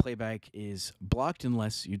video playback is blocked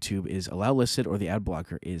unless YouTube is allow listed or the ad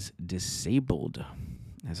blocker is disabled.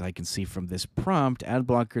 As I can see from this prompt, ad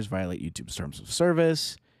blockers violate YouTube's terms of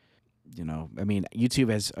service. YouTube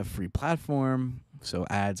has a free platform, so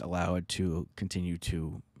ads allow it to continue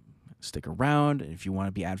to stick around. If you want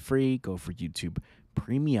to be ad-free, go for YouTube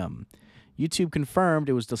Premium. YouTube confirmed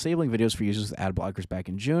it was disabling videos for users with ad blockers back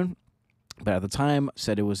in June, but at the time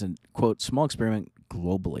said it was a, quote, small experiment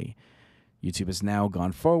globally. YouTube has now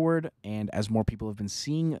gone forward, and as more people have been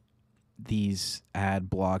seeing these ad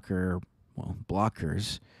blockers,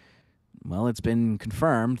 it's been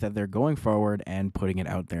confirmed that they're going forward and putting it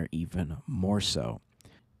out there even more so.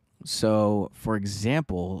 So, for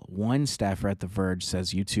example, one staffer at The Verge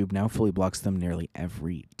says YouTube now fully blocks them nearly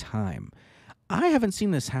every time. I haven't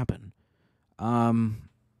seen this happen.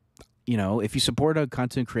 If you support a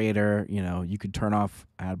content creator, you could turn off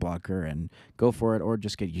ad blocker and go for it, or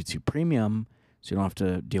just get YouTube Premium so you don't have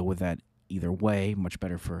to deal with that either way. Much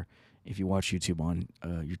better for if you watch YouTube on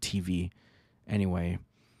your TV anyway.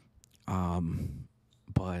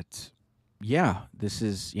 But yeah, this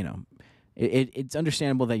is, it's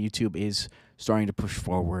understandable that YouTube is starting to push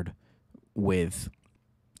forward with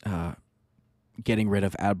getting rid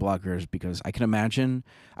of ad blockers, because I can imagine,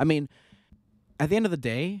 at the end of the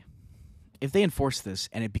day, if they enforce this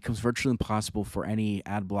and it becomes virtually impossible for any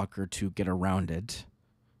ad blocker to get around it,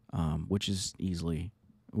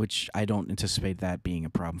 which I don't anticipate that being a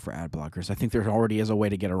problem for ad blockers. I think there already is a way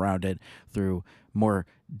to get around it through more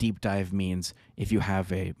deep dive means if you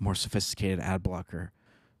have a more sophisticated ad blocker.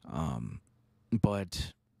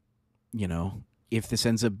 But if this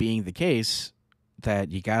ends up being the case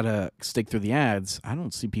that you gotta stick through the ads, I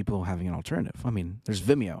don't see people having an alternative. There's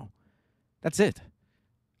Vimeo. That's it.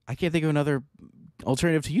 I can't think of another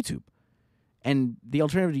alternative to YouTube. And the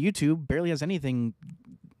alternative to YouTube barely has anything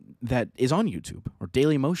that is on YouTube, or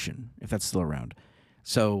Dailymotion, if that's still around.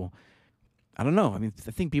 So, I don't know. I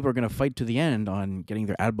think people are going to fight to the end on getting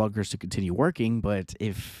their ad blockers to continue working, but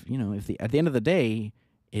at the end of the day,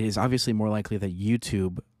 it is obviously more likely that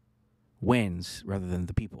YouTube wins rather than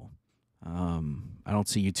the people. I don't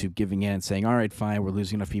see YouTube giving in and saying, all right, fine, we're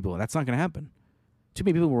losing enough people. That's not going to happen. Too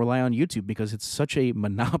many people will rely on YouTube because it's such a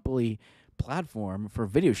monopoly platform for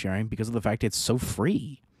video sharing because of the fact it's so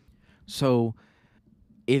free. So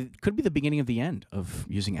it could be the beginning of the end of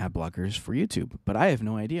using ad blockers for YouTube, but I have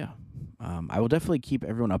no idea. I will definitely keep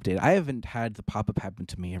everyone updated. I haven't had the pop-up happen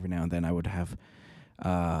to me. Every now and then I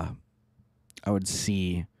would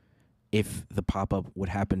see if the pop-up would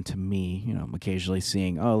happen to me, occasionally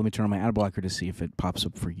seeing, let me turn on my ad blocker to see if it pops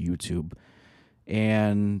up for YouTube.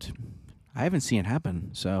 And I haven't seen it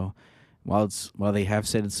happen. So while they have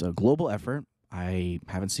said it's a global effort, I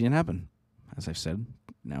haven't seen it happen, as I've said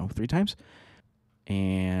now 3 times.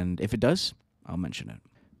 And if it does, I'll mention it.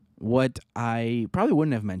 What I probably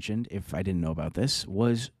wouldn't have mentioned if I didn't know about this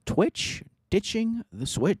was Twitch ditching the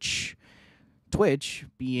Switch. Twitch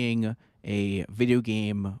being a video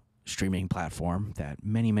game streaming platform that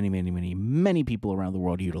many people around the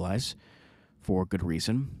world utilize for good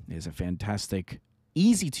reason. It is a fantastic,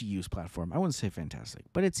 easy to use platform. I wouldn't say fantastic,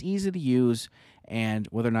 but it's easy to use, and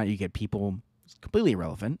whether or not you get people is completely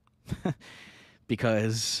irrelevant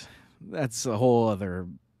because that's a whole other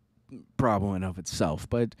problem in of itself.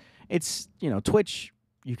 But it's, Twitch,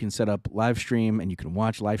 you can set up live stream and you can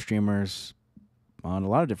watch live streamers on a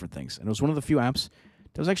lot of different things. And it was one of the few apps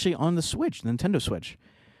that was actually on the Switch, the Nintendo Switch.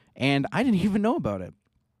 And I didn't even know about it.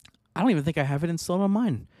 I don't even think I have it installed on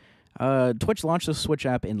mine. Twitch launched the Switch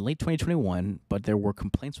app in late 2021, but there were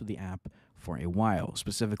complaints with the app for a while,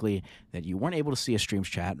 specifically that you weren't able to see a streams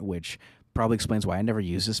chat, which probably explains why I never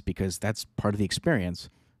use this, because that's part of the experience.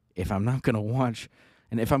 If I'm going to watch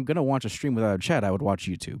a stream without a chat, I would watch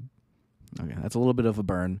YouTube. Okay, that's a little bit of a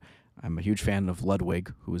burn. I'm a huge fan of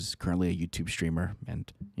Ludwig, who is currently a YouTube streamer,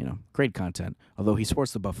 and, great content, although he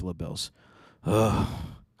supports the Buffalo Bills. Ugh.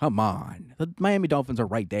 Come on. The Miami Dolphins are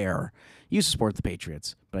right there. He used to support the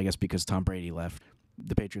Patriots, but I guess because Tom Brady left,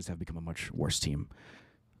 the Patriots have become a much worse team,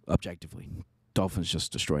 objectively. Dolphins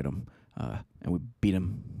just destroyed them, and we beat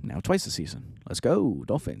them now twice this season. Let's go,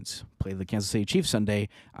 Dolphins. Play the Kansas City Chiefs Sunday.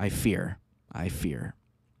 I fear.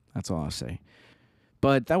 That's all I'll say.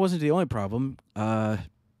 But that wasn't the only problem.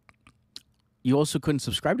 You also couldn't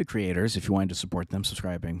subscribe to creators if you wanted to support them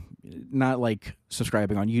subscribing. Not like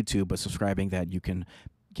subscribing on YouTube, but subscribing that you can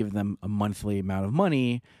give them a monthly amount of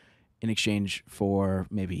money in exchange for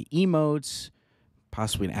maybe emotes,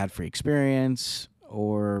 possibly an ad-free experience,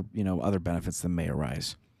 or other benefits that may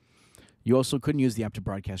arise. You also couldn't use the app to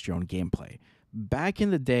broadcast your own gameplay. Back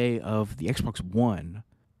in the day of the Xbox One,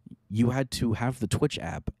 you had to have the Twitch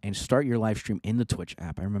app and start your live stream in the Twitch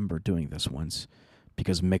app. I remember doing this once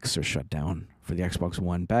because Mixer shut down for the Xbox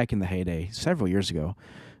One back in the heyday several years ago.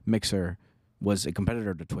 Mixer was a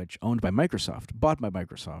competitor to Twitch, owned by Microsoft, bought by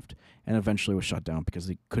Microsoft, and eventually was shut down because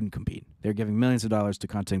they couldn't compete. They were giving millions of dollars to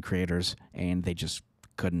content creators, and they just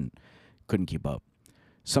couldn't keep up.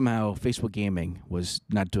 Somehow, Facebook Gaming was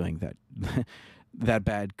not doing that that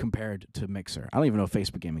bad compared to Mixer. I don't even know if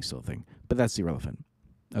Facebook Gaming's still a thing, but that's irrelevant,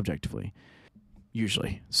 objectively,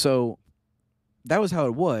 usually. So that was how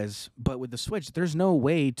it was, but with the Switch, there's no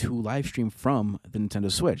way to live stream from the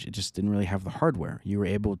Nintendo Switch. It just didn't really have the hardware. You were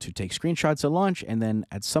able to take screenshots at launch, and then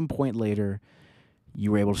at some point later,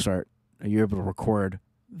 you were able to record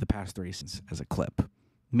the past 30 seconds as a clip.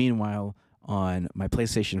 Meanwhile, on my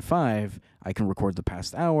PlayStation 5, I can record the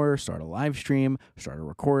past hour, start a live stream, start a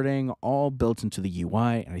recording, all built into the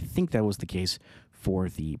UI, and I think that was the case for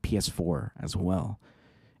the PS4 as well.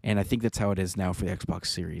 And I think that's how it is now for the Xbox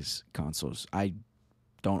Series consoles. I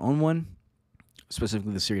don't own one,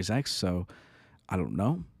 specifically the Series X, so I don't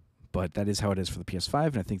know. But that is how it is for the PS5,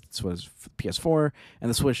 and I think that's what it is for the PS4. And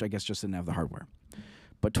the Switch, I guess, just didn't have the hardware.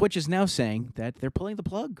 But Twitch is now saying that they're pulling the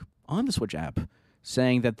plug on the Switch app,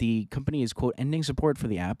 saying that the company is, quote, ending support for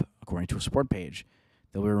the app, according to a support page.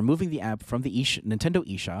 They'll be removing the app from the Nintendo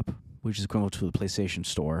eShop, which is equivalent to the PlayStation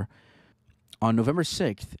Store, on November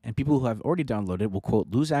 6th, and people who have already downloaded will,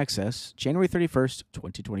 quote, lose access January 31st,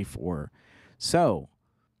 2024. So,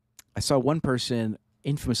 I saw one person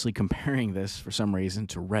infamously comparing this, for some reason,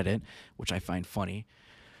 to Reddit, which I find funny.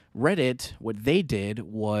 Reddit, what they did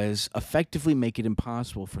was effectively make it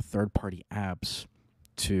impossible for third-party apps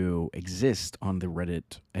to exist on the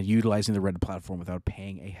Reddit and utilizing the Reddit platform without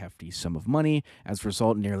paying a hefty sum of money. As a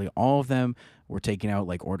result, nearly all of them were taken out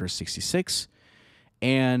like Order 66.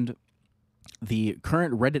 And the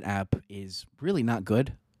current Reddit app is really not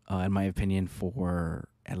good, in my opinion, for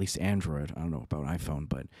at least Android. I don't know about iPhone,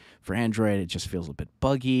 but for Android, it just feels a bit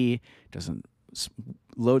buggy, doesn't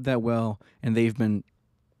load that well, and they've been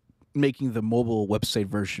making the mobile website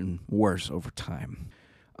version worse over time.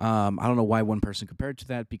 I don't know why one person compared to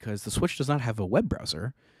that, because the Switch does not have a web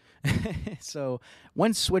browser. So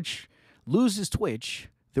once Switch loses Twitch,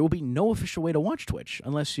 there will be no official way to watch Twitch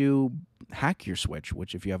unless you hack your Switch,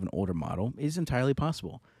 which, if you have an older model, is entirely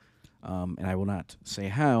possible. And I will not say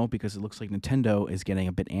how, because it looks like Nintendo is getting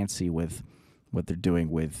a bit antsy with what they're doing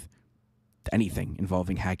with anything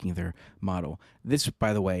involving hacking their model. This,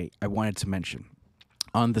 by the way, I wanted to mention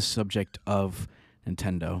on the subject of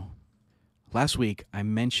Nintendo. Last week, I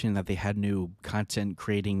mentioned that they had new content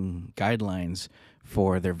creating guidelines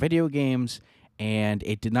for their video games, and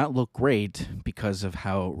it did not look great because of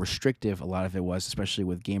how restrictive a lot of it was, especially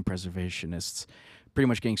with game preservationists pretty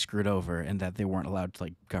much getting screwed over and that they weren't allowed to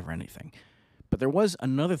cover anything. But there was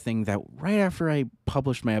another thing that right after I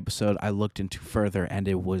published my episode, I looked into further, and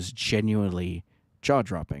it was genuinely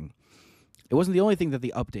jaw-dropping. It wasn't the only thing that they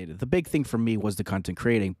updated. The big thing for me was the content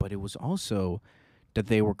creating, but it was also that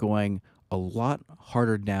they were going a lot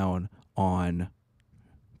harder down on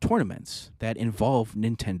tournaments that involve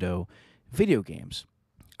Nintendo video games.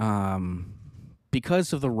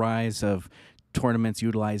 Because of the rise of tournaments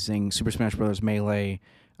utilizing Super Smash Bros. Melee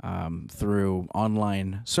through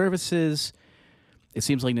online services, it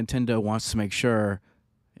seems like Nintendo wants to make sure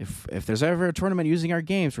if there's ever a tournament using our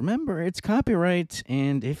games, remember, it's copyright,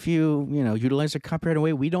 and if you utilize a copyright in a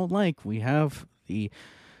way we don't like, we have the,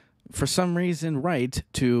 for some reason, right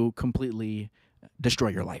to completely destroy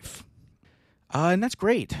your life. And that's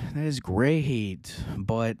great. That is great,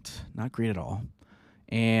 but not great at all.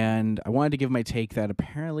 And I wanted to give my take that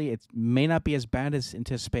apparently it may not be as bad as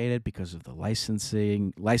anticipated because of the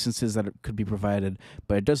licenses that could be provided,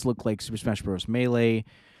 but it does look like Super Smash Bros. Melee,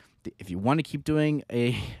 if you want to keep doing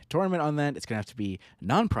a tournament on that, it's going to have to be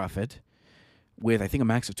non-profit with, I think, a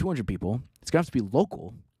max of 200 people. It's going to have to be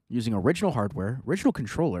local, using original hardware, original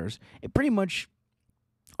controllers. It pretty much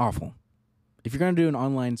awful. If you're going to do an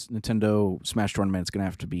online Nintendo Smash tournament, it's going to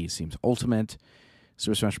have to be, seems, Ultimate,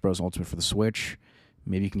 Super Smash Bros. Ultimate for the Switch.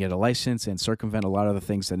 Maybe you can get a license and circumvent a lot of the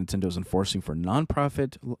things that Nintendo's enforcing for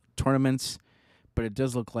non-profit tournaments. But it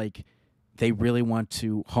does look like they really want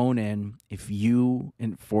to hone in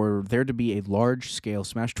and for there to be a large scale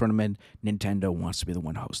Smash tournament, Nintendo wants to be the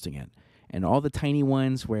one hosting it. And all the tiny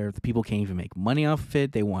ones where the people can't even make money off of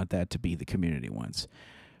it, they want that to be the community ones.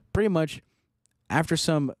 Pretty much, after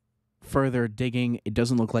some further digging, it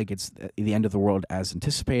doesn't look like it's the end of the world as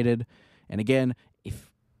anticipated. And again, if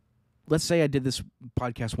let's say I did this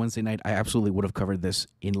podcast Wednesday night, I absolutely would have covered this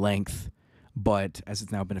in length. But as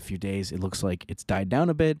it's now been a few days, it looks like it's died down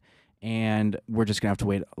a bit. And we're just going to have to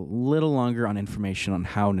wait a little longer on information on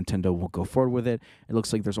how Nintendo will go forward with it. It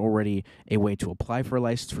looks like there's already a way to apply for a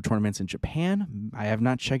license for tournaments in Japan. I have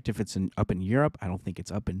not checked if it's up in Europe. I don't think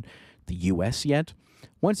it's up in the U.S. yet.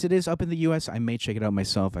 Once it is up in the U.S., I may check it out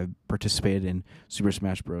myself. I've participated in Super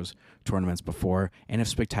Smash Bros. Tournaments before and have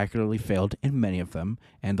spectacularly failed in many of them.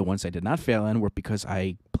 And the ones I did not fail in were because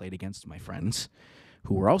I played against my friends,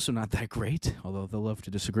 who were also not that great, although they'll love to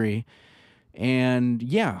disagree. And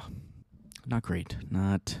yeah, not great.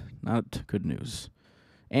 Not good news.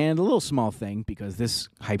 And a little small thing, because this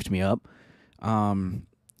hyped me up.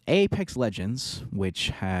 Apex Legends, which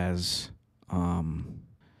has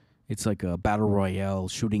it's like a battle royale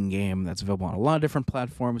shooting game that's available on a lot of different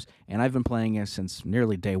platforms, and I've been playing it since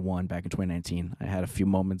nearly day one back in 2019. I had a few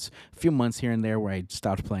months here and there where I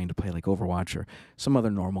stopped playing to play like Overwatch or some other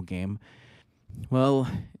normal game. Well,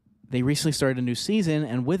 they recently started a new season,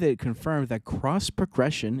 and with it confirmed that cross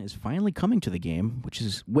progression is finally coming to the game, which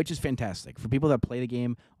is fantastic. For people that play the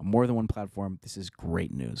game on more than one platform, this is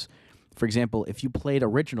great news. For example, if you played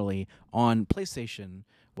originally on PlayStation,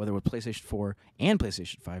 whether with PlayStation 4 and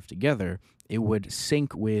PlayStation 5 together, it would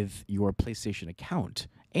sync with your PlayStation account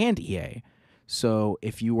and EA. So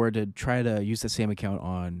if you were to try to use the same account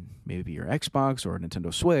on maybe your Xbox or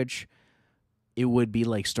Nintendo Switch, it would be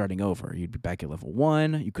like starting over. You'd be back at level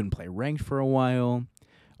 1. You couldn't play ranked for a while.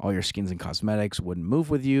 All your skins and cosmetics wouldn't move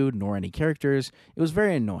with you, nor any characters. It was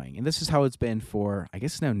very annoying. And this is how it's been for, I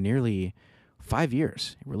guess now nearly 5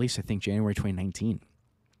 years. It released, I think, January 2019.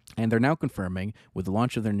 And they're now confirming, with the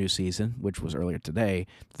launch of their new season, which was earlier today,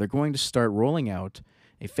 that they're going to start rolling out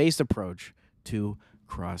a phased approach to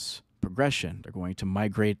cross progression. They're going to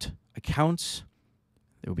migrate accounts.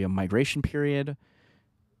 There will be a migration period.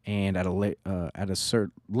 And at a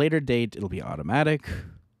later date, it'll be automatic,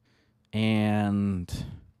 and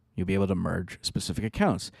you'll be able to merge specific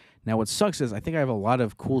accounts. Now, what sucks is I think I have a lot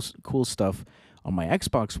of cool stuff on my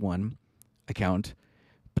Xbox One account,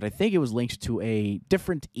 but I think it was linked to a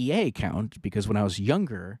different EA account because when I was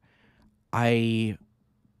younger, I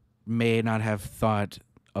may not have thought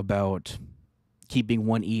about keeping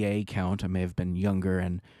one EA account. I may have been younger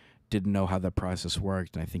and didn't know how that process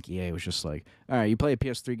worked, and I think EA was just like, all right, you play a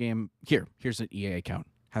PS3 game, here's an EA account,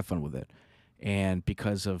 have fun with it. And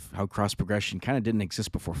because of how cross-progression kind of didn't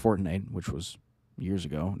exist before Fortnite, which was years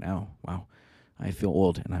ago now, wow, I feel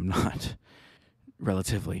old, and I'm not,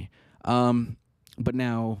 relatively. But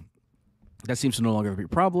now, that seems to no longer be a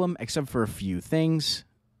problem, except for a few things.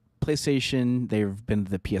 PlayStation, they've been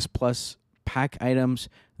the PS Plus pack items.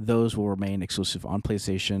 Those will remain exclusive on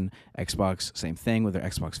PlayStation. Xbox, same thing with their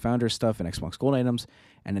Xbox Founder stuff and Xbox Gold items.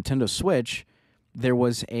 And Nintendo Switch,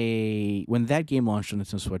 when that game launched on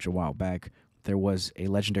Nintendo Switch a while back, there was a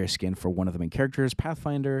legendary skin for one of the main characters,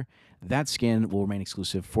 Pathfinder. That skin will remain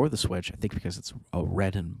exclusive for the Switch, I think because it's a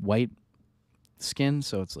red and white skin,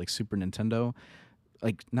 so it's like Super Nintendo.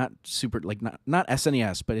 Like not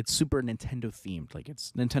SNES, but it's Super Nintendo themed. Like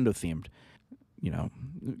it's Nintendo themed.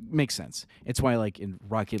 Makes sense. It's why, like in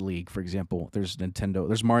Rocket League, for example, there's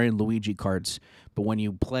Mario and Luigi carts, but when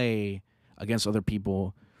you play against other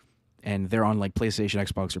people and they're on like PlayStation,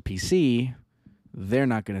 Xbox, or PC, they're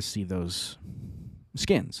not going to see those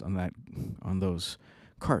skins on those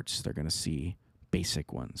carts. They're going to see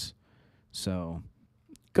basic ones. So,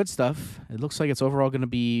 good stuff. It looks like it's overall going to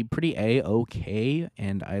be pretty A-okay,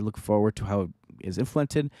 and I look forward to how it is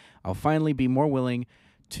implemented. I'll finally be more willing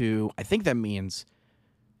to, I think that means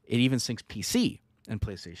it even syncs PC and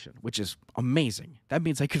PlayStation, which is amazing. That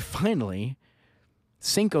means I could finally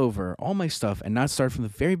sync over all my stuff and not start from the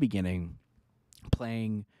very beginning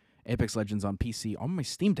playing Apex Legends on PC on my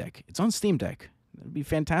Steam Deck. It's on Steam Deck. It'd be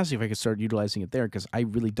fantastic if I could start utilizing it there because I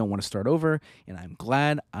really don't want to start over, and I'm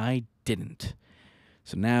glad I didn't.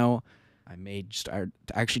 So now I may start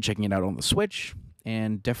actually checking it out on the Switch,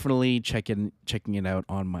 and definitely checking it out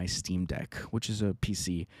on my Steam Deck, which is a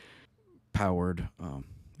PC-powered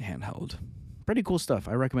handheld. Pretty cool stuff.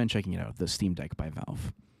 I recommend checking it out, the Steam Deck by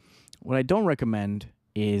Valve. What I don't recommend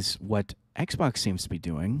is what Xbox seems to be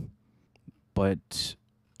doing, but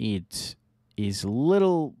it is a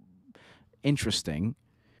little interesting,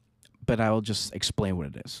 but I'll just explain what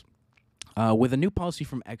it is. With a new policy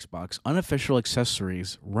from Xbox, unofficial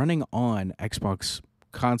accessories running on Xbox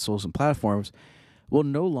consoles and platforms will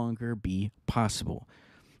no longer be possible.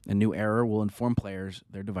 A new error will inform players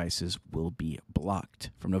their devices will be blocked.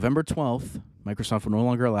 From November 12th, Microsoft will no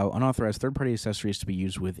longer allow unauthorized third-party accessories to be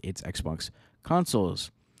used with its Xbox consoles.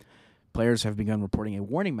 Players have begun reporting a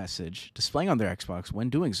warning message displaying on their Xbox when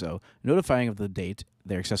doing so, notifying of the date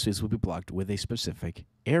their accessories will be blocked with a specific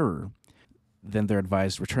error. Then they're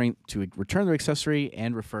advised return their accessory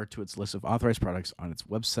and refer to its list of authorized products on its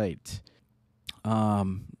website.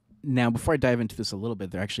 Now, before I dive into this a little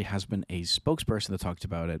bit, there actually has been a spokesperson that talked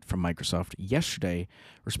about it from Microsoft yesterday,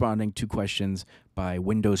 responding to questions by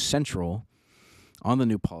Windows Central on the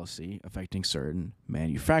new policy affecting certain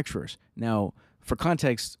manufacturers. Now, for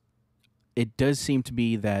context, it does seem to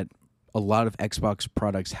be that a lot of Xbox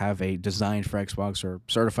products have a designed for Xbox or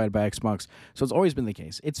certified by Xbox, so it's always been the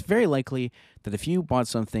case. It's very likely that if you bought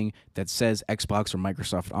something that says Xbox or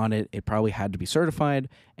Microsoft on it, it probably had to be certified,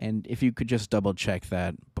 and if you could just double check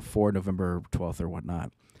that before November 12th or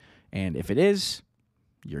whatnot. And if it is,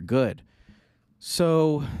 you're good.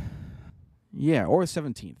 So, yeah, or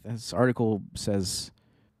 17th. This article says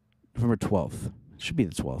November 12th. It should be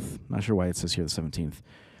the 12th. Not sure why it says here the 17th.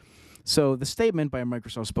 So the statement by a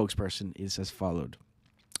Microsoft spokesperson is as followed.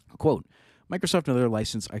 Quote, Microsoft and other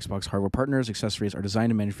licensed Xbox hardware partners' accessories are designed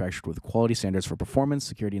and manufactured with quality standards for performance,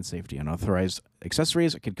 security, and safety. Unauthorized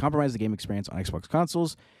accessories can compromise the game experience on Xbox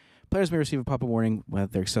consoles. Players may receive a pop-up warning when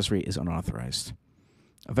their accessory is unauthorized.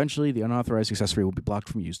 Eventually, the unauthorized accessory will be blocked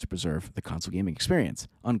from use to preserve the console gaming experience.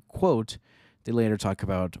 Unquote. They later talk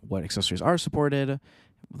about what accessories are supported,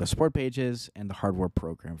 the support pages, and the hardware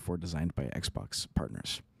program for designed by Xbox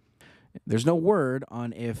partners. There's no word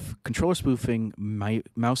on if controller spoofing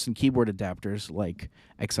mouse and keyboard adapters like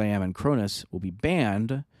XIM and Cronus will be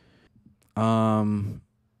banned.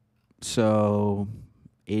 So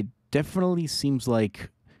it definitely seems like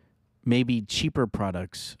maybe cheaper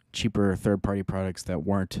products, cheaper third-party products that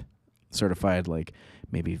weren't certified, like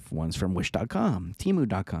maybe ones from Wish.com,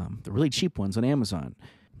 Temu.com, the really cheap ones on Amazon,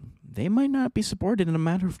 they might not be supported in a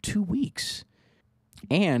matter of 2 weeks.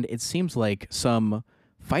 And it seems like some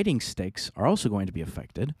fighting sticks are also going to be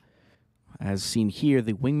affected. As seen here,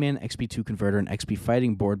 the Wingman XP2 converter and XP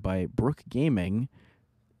fighting board by Brook Gaming,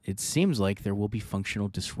 it seems like there will be functional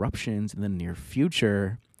disruptions in the near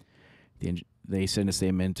future. They said in a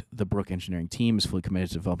statement, the Brook engineering team is fully committed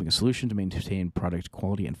to developing a solution to maintain product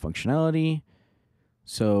quality and functionality.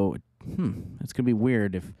 So, it's going to be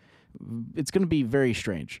weird it's going to be very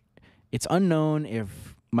strange. It's unknown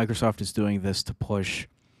if Microsoft is doing this to push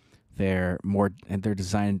they're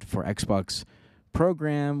designed for Xbox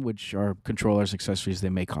program, which are controllers, accessories. They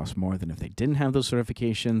may cost more than if they didn't have those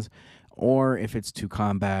certifications, or if it's to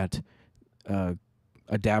combat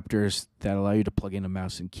adapters that allow you to plug in a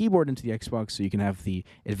mouse and keyboard into the Xbox, so you can have the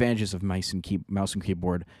advantages of mouse and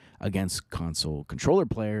keyboard against console controller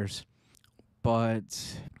players.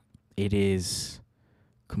 But it is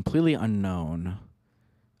completely unknown.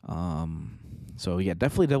 So yeah,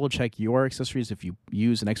 definitely double check your accessories if you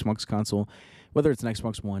use an Xbox console, whether it's an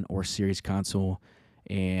Xbox One or Series console,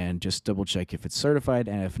 and just double check if it's certified.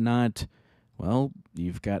 And if not, well,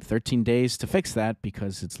 you've got 13 days to fix that,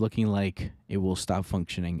 because it's looking like it will stop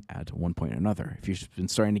functioning at one point or another. If you've been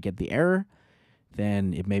starting to get the error,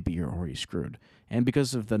 then it may be you're already screwed. And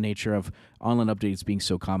because of the nature of online updates being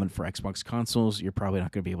so common for Xbox consoles, you're probably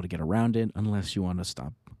not going to be able to get around it unless you want to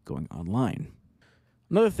stop going online.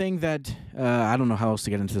 Another thing that, I don't know how else to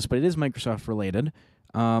get into this, but it is Microsoft related.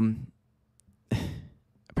 Apparently,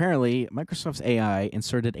 Microsoft's AI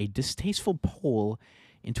inserted a distasteful poll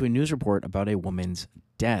into a news report about a woman's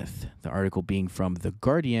death. The article being from The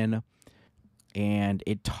Guardian, and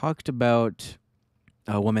it talked about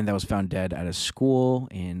a woman that was found dead at a school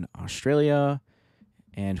in Australia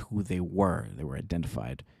and who they were. They were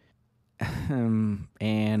identified.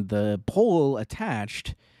 And the poll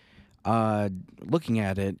attached, looking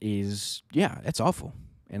at it, is, yeah, it's awful.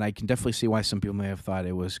 And I can definitely see why some people may have thought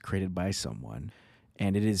it was created by someone.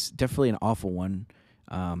 And it is definitely an awful one.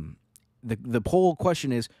 The poll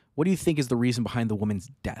question is, what do you think is the reason behind the woman's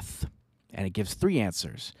death? And it gives 3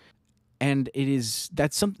 answers. And this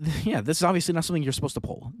is obviously not something you're supposed to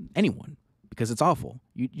poll anyone, because it's awful.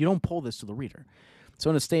 You don't poll this to the reader. So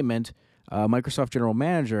in a statement, Microsoft General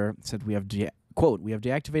Manager said, quote, we have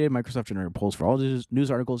deactivated Microsoft generated polls for all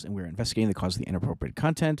news articles, and we are investigating the cause of the inappropriate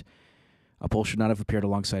content. A poll should not have appeared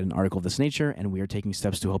alongside an article of this nature, and we are taking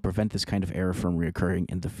steps to help prevent this kind of error from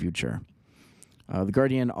reoccurring in the future. The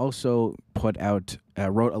Guardian also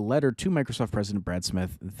wrote a letter to Microsoft President Brad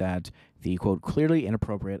Smith that the, quote, clearly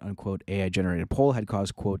inappropriate, unquote, AI-generated poll had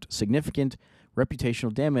caused, quote, significant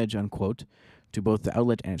reputational damage, unquote, to both the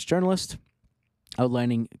outlet and its journalists,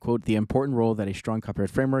 outlining, quote, the important role that a strong copyright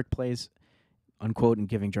framework plays, unquote, in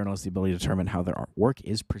giving journalists the ability to determine how their artwork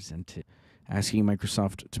is presented. Asking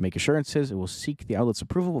Microsoft to make assurances it will seek the outlet's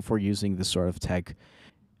approval before using this sort of tech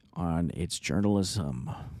on its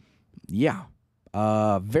journalism. Yeah.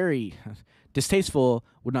 Very distasteful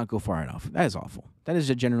would not go far enough. That is awful. That is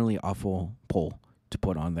a generally awful poll to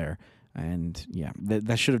put on there. And yeah,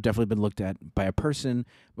 that should have definitely been looked at by a person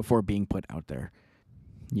before being put out there.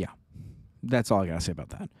 Yeah, that's all I got to say about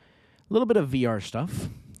that. A little bit of VR stuff.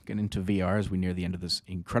 Get into VR as we near the end of this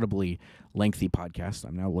incredibly lengthy podcast.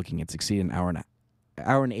 I'm now looking at succeed an hour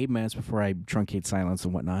and 8 minutes before I truncate silence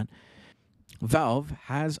and whatnot. Valve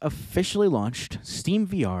has officially launched Steam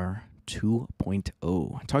VR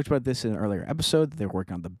 2.0. I talked about this in an earlier episode. They're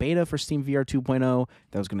working on the beta for Steam VR 2.0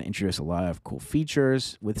 that was going to introduce a lot of cool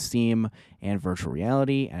features with Steam and virtual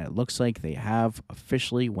reality, and it looks like they have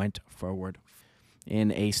officially went forward.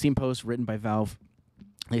 In a Steam post written by Valve,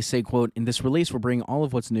 they say, quote, in this release, we're bringing all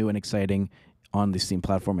of what's new and exciting on the Steam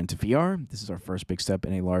platform into VR. This is our first big step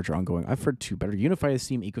in a larger ongoing effort to better unify the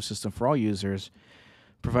Steam ecosystem for all users,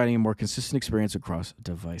 providing a more consistent experience across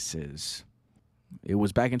devices. It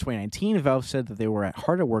was back in 2019, Valve said that they were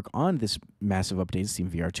hard at work on this massive update, Steam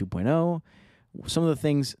VR 2.0. Some of the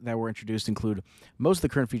things that were introduced include most of the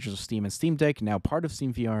current features of Steam and Steam Deck, now part of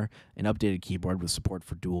Steam VR, an updated keyboard with support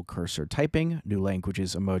for dual cursor typing, new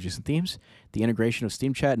languages, emojis, and themes, the integration of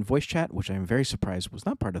Steam Chat and voice chat, which I am very surprised was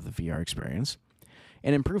not part of the VR experience,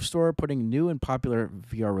 an improved store putting new and popular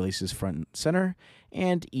VR releases front and center,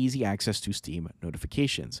 and easy access to Steam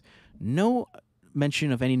notifications. No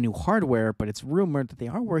mention of any new hardware, but it's rumored that they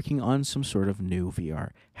are working on some sort of new VR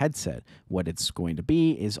headset. What it's going to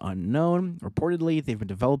be is unknown. Reportedly, they've been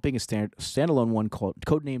developing a standalone one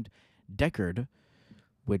codenamed Deckard,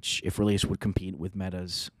 which, if released, would compete with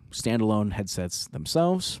Meta's standalone headsets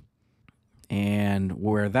themselves. And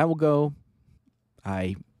where that will go,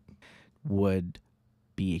 I would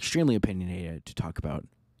be extremely opinionated to talk about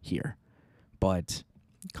here. But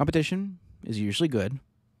competition is usually good.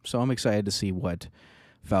 So I'm excited to see what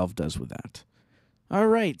Valve does with that. All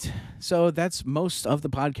right. So that's most of the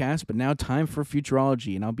podcast, but now time for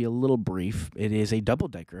futurology, and I'll be a little brief. It is a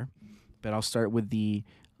double-decker, but I'll start with the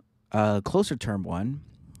closer term one.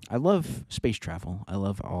 I love space travel. I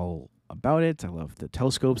love all about it. I love the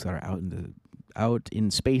telescopes that are out in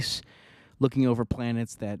space, looking over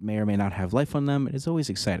planets that may or may not have life on them. It's always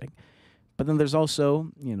exciting. But then there's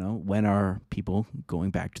also, when are people going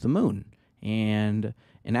back to the moon? And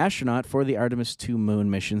an astronaut for the Artemis 2 moon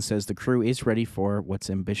mission says the crew is ready for what's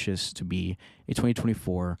ambitious to be a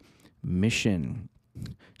 2024 mission.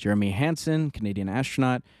 Jeremy Hansen, Canadian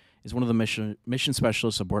astronaut, is one of the mission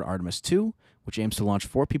specialists aboard Artemis 2, which aims to launch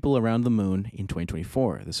 4 people around the moon in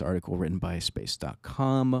 2024. This article written by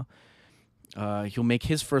Space.com. He'll make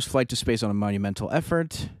his first flight to space on a monumental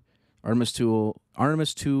effort. Artemis 2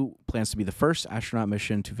 plans to be the first astronaut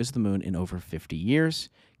mission to visit the moon in over 50 years,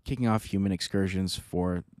 kicking off human excursions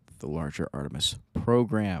for the larger Artemis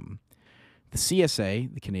program. The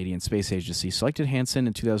CSA, the Canadian Space Agency, selected Hansen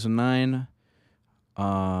in 2009,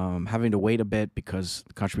 having to wait a bit because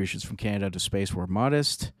the contributions from Canada to space were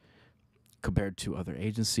modest compared to other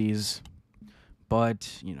agencies.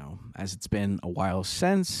 But, as it's been a while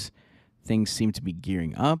since, things seem to be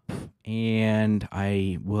gearing up, and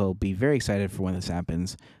I will be very excited for when this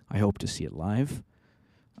happens. I hope to see it live.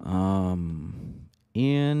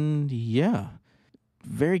 And yeah,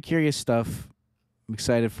 very curious stuff. I'm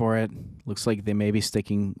excited for it. Looks like they may be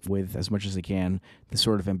sticking with, as much as they can, the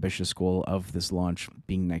sort of ambitious goal of this launch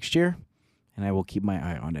being next year, and I will keep my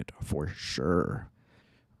eye on it for sure.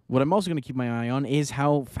 What I'm also going to keep my eye on is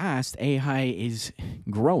how fast AI is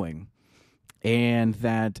growing, and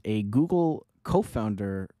that a Google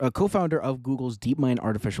co-founder of Google's DeepMind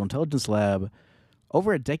Artificial Intelligence Lab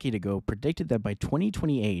over a decade ago predicted that by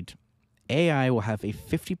 2028, AI will have a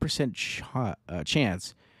 50%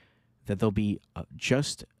 chance that they'll be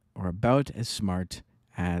just or about as smart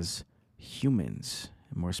as humans.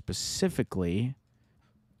 And more specifically,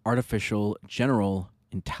 artificial general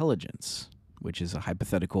intelligence, which is a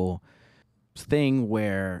hypothetical thing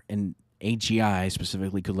where an AGI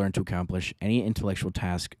specifically could learn to accomplish any intellectual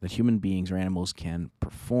task that human beings or animals can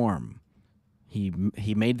perform.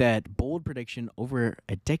 He made that bold prediction over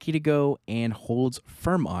a decade ago and holds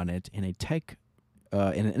firm on it in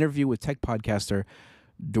an interview with tech podcaster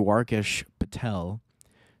Dwarkesh Patel.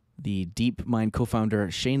 The DeepMind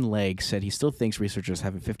co-founder Shane Legg said he still thinks researchers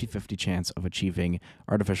have a 50-50 chance of achieving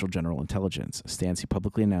artificial general intelligence, a stance he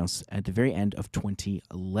publicly announced at the very end of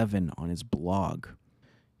 2011 on his blog.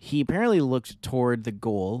 He apparently looked toward the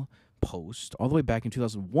goal post all the way back in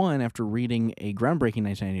 2001 after reading a groundbreaking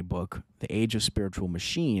 1990 book, The Age of Spiritual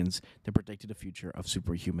Machines, that predicted a future of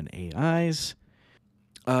superhuman AIs.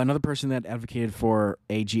 Another person that advocated for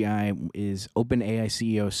AGI is OpenAI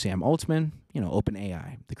CEO Sam Altman.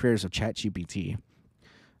 OpenAI, the creators of ChatGPT,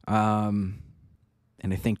 and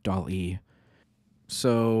I think DALL-E.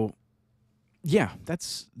 So, yeah,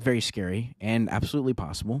 that's very scary and absolutely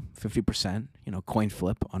possible. 50%, coin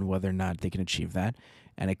flip on whether or not they can achieve that,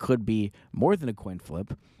 and it could be more than a coin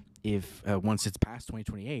flip if once it's past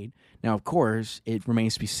 2028. Now, of course, it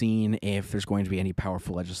remains to be seen if there's going to be any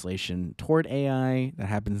powerful legislation toward AI that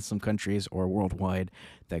happens in some countries or worldwide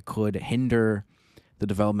that could hinder the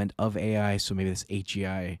development of AI. So maybe this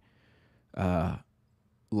AGI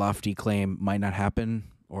lofty claim might not happen,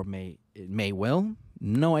 or it may will.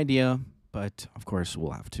 No idea, but of course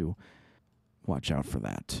we'll have to watch out for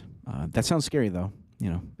that. That sounds scary, though.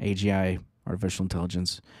 AGI, artificial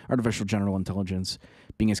general intelligence,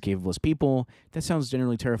 being as capable as people. That sounds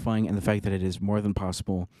generally terrifying, and the fact that it is more than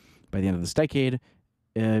possible by the end of this decade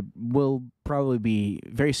will probably be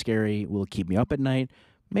very scary, will keep me up at night,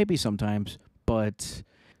 maybe sometimes, but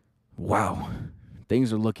wow,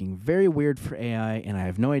 things are looking very weird for AI, and I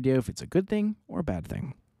have no idea if it's a good thing or a bad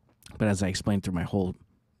thing. But as I explained through my whole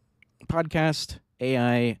podcast,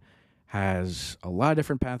 AI has a lot of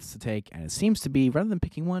different paths to take, and it seems to be, rather than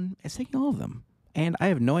picking one, it's taking all of them. And I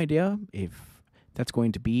have no idea if that's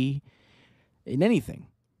going to be in anything,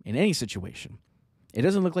 in any situation. It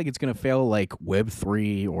doesn't look like it's going to fail like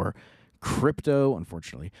Web3 or crypto,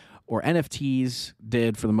 unfortunately, or NFTs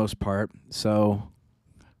did for the most part. So,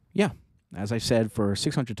 yeah, as I said for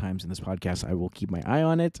 600 times in this podcast, I will keep my eye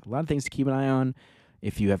on it. A lot of things to keep an eye on.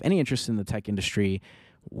 If you have any interest in the tech industry,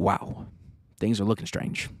 wow, things are looking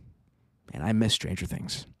strange. And I miss Stranger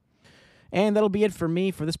Things. And that'll be it for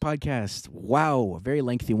me for this podcast. Wow, a very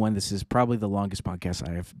lengthy one. This is probably the longest podcast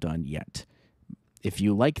I have done yet. If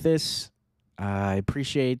you like this, I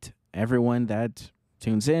appreciate everyone that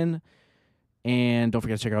tunes in. And don't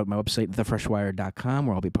forget to check out my website, thefreshwire.com,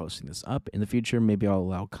 where I'll be posting this up in the future. Maybe I'll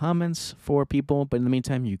allow comments for people. But in the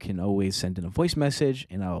meantime, you can always send in a voice message,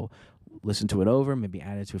 and I'll listen to it over, maybe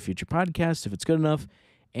add it to a future podcast if it's good enough,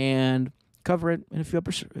 and cover it in a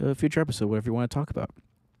future episode, whatever you want to talk about.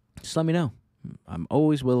 Just let me know. I'm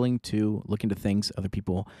always willing to look into things other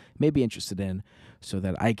people may be interested in so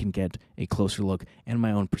that I can get a closer look and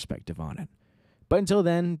my own perspective on it. But until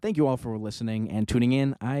then, thank you all for listening and tuning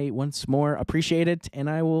in. I once more appreciate it, and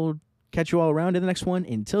I will catch you all around in the next one.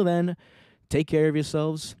 Until then, take care of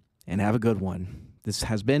yourselves and have a good one. This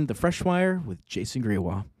has been The Fresh Wire with Jason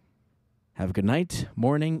Grewa. Have a good night,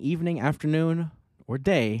 morning, evening, afternoon, or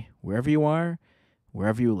day, wherever you are,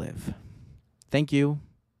 wherever you live. Thank you,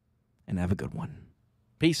 and have a good one.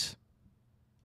 Peace.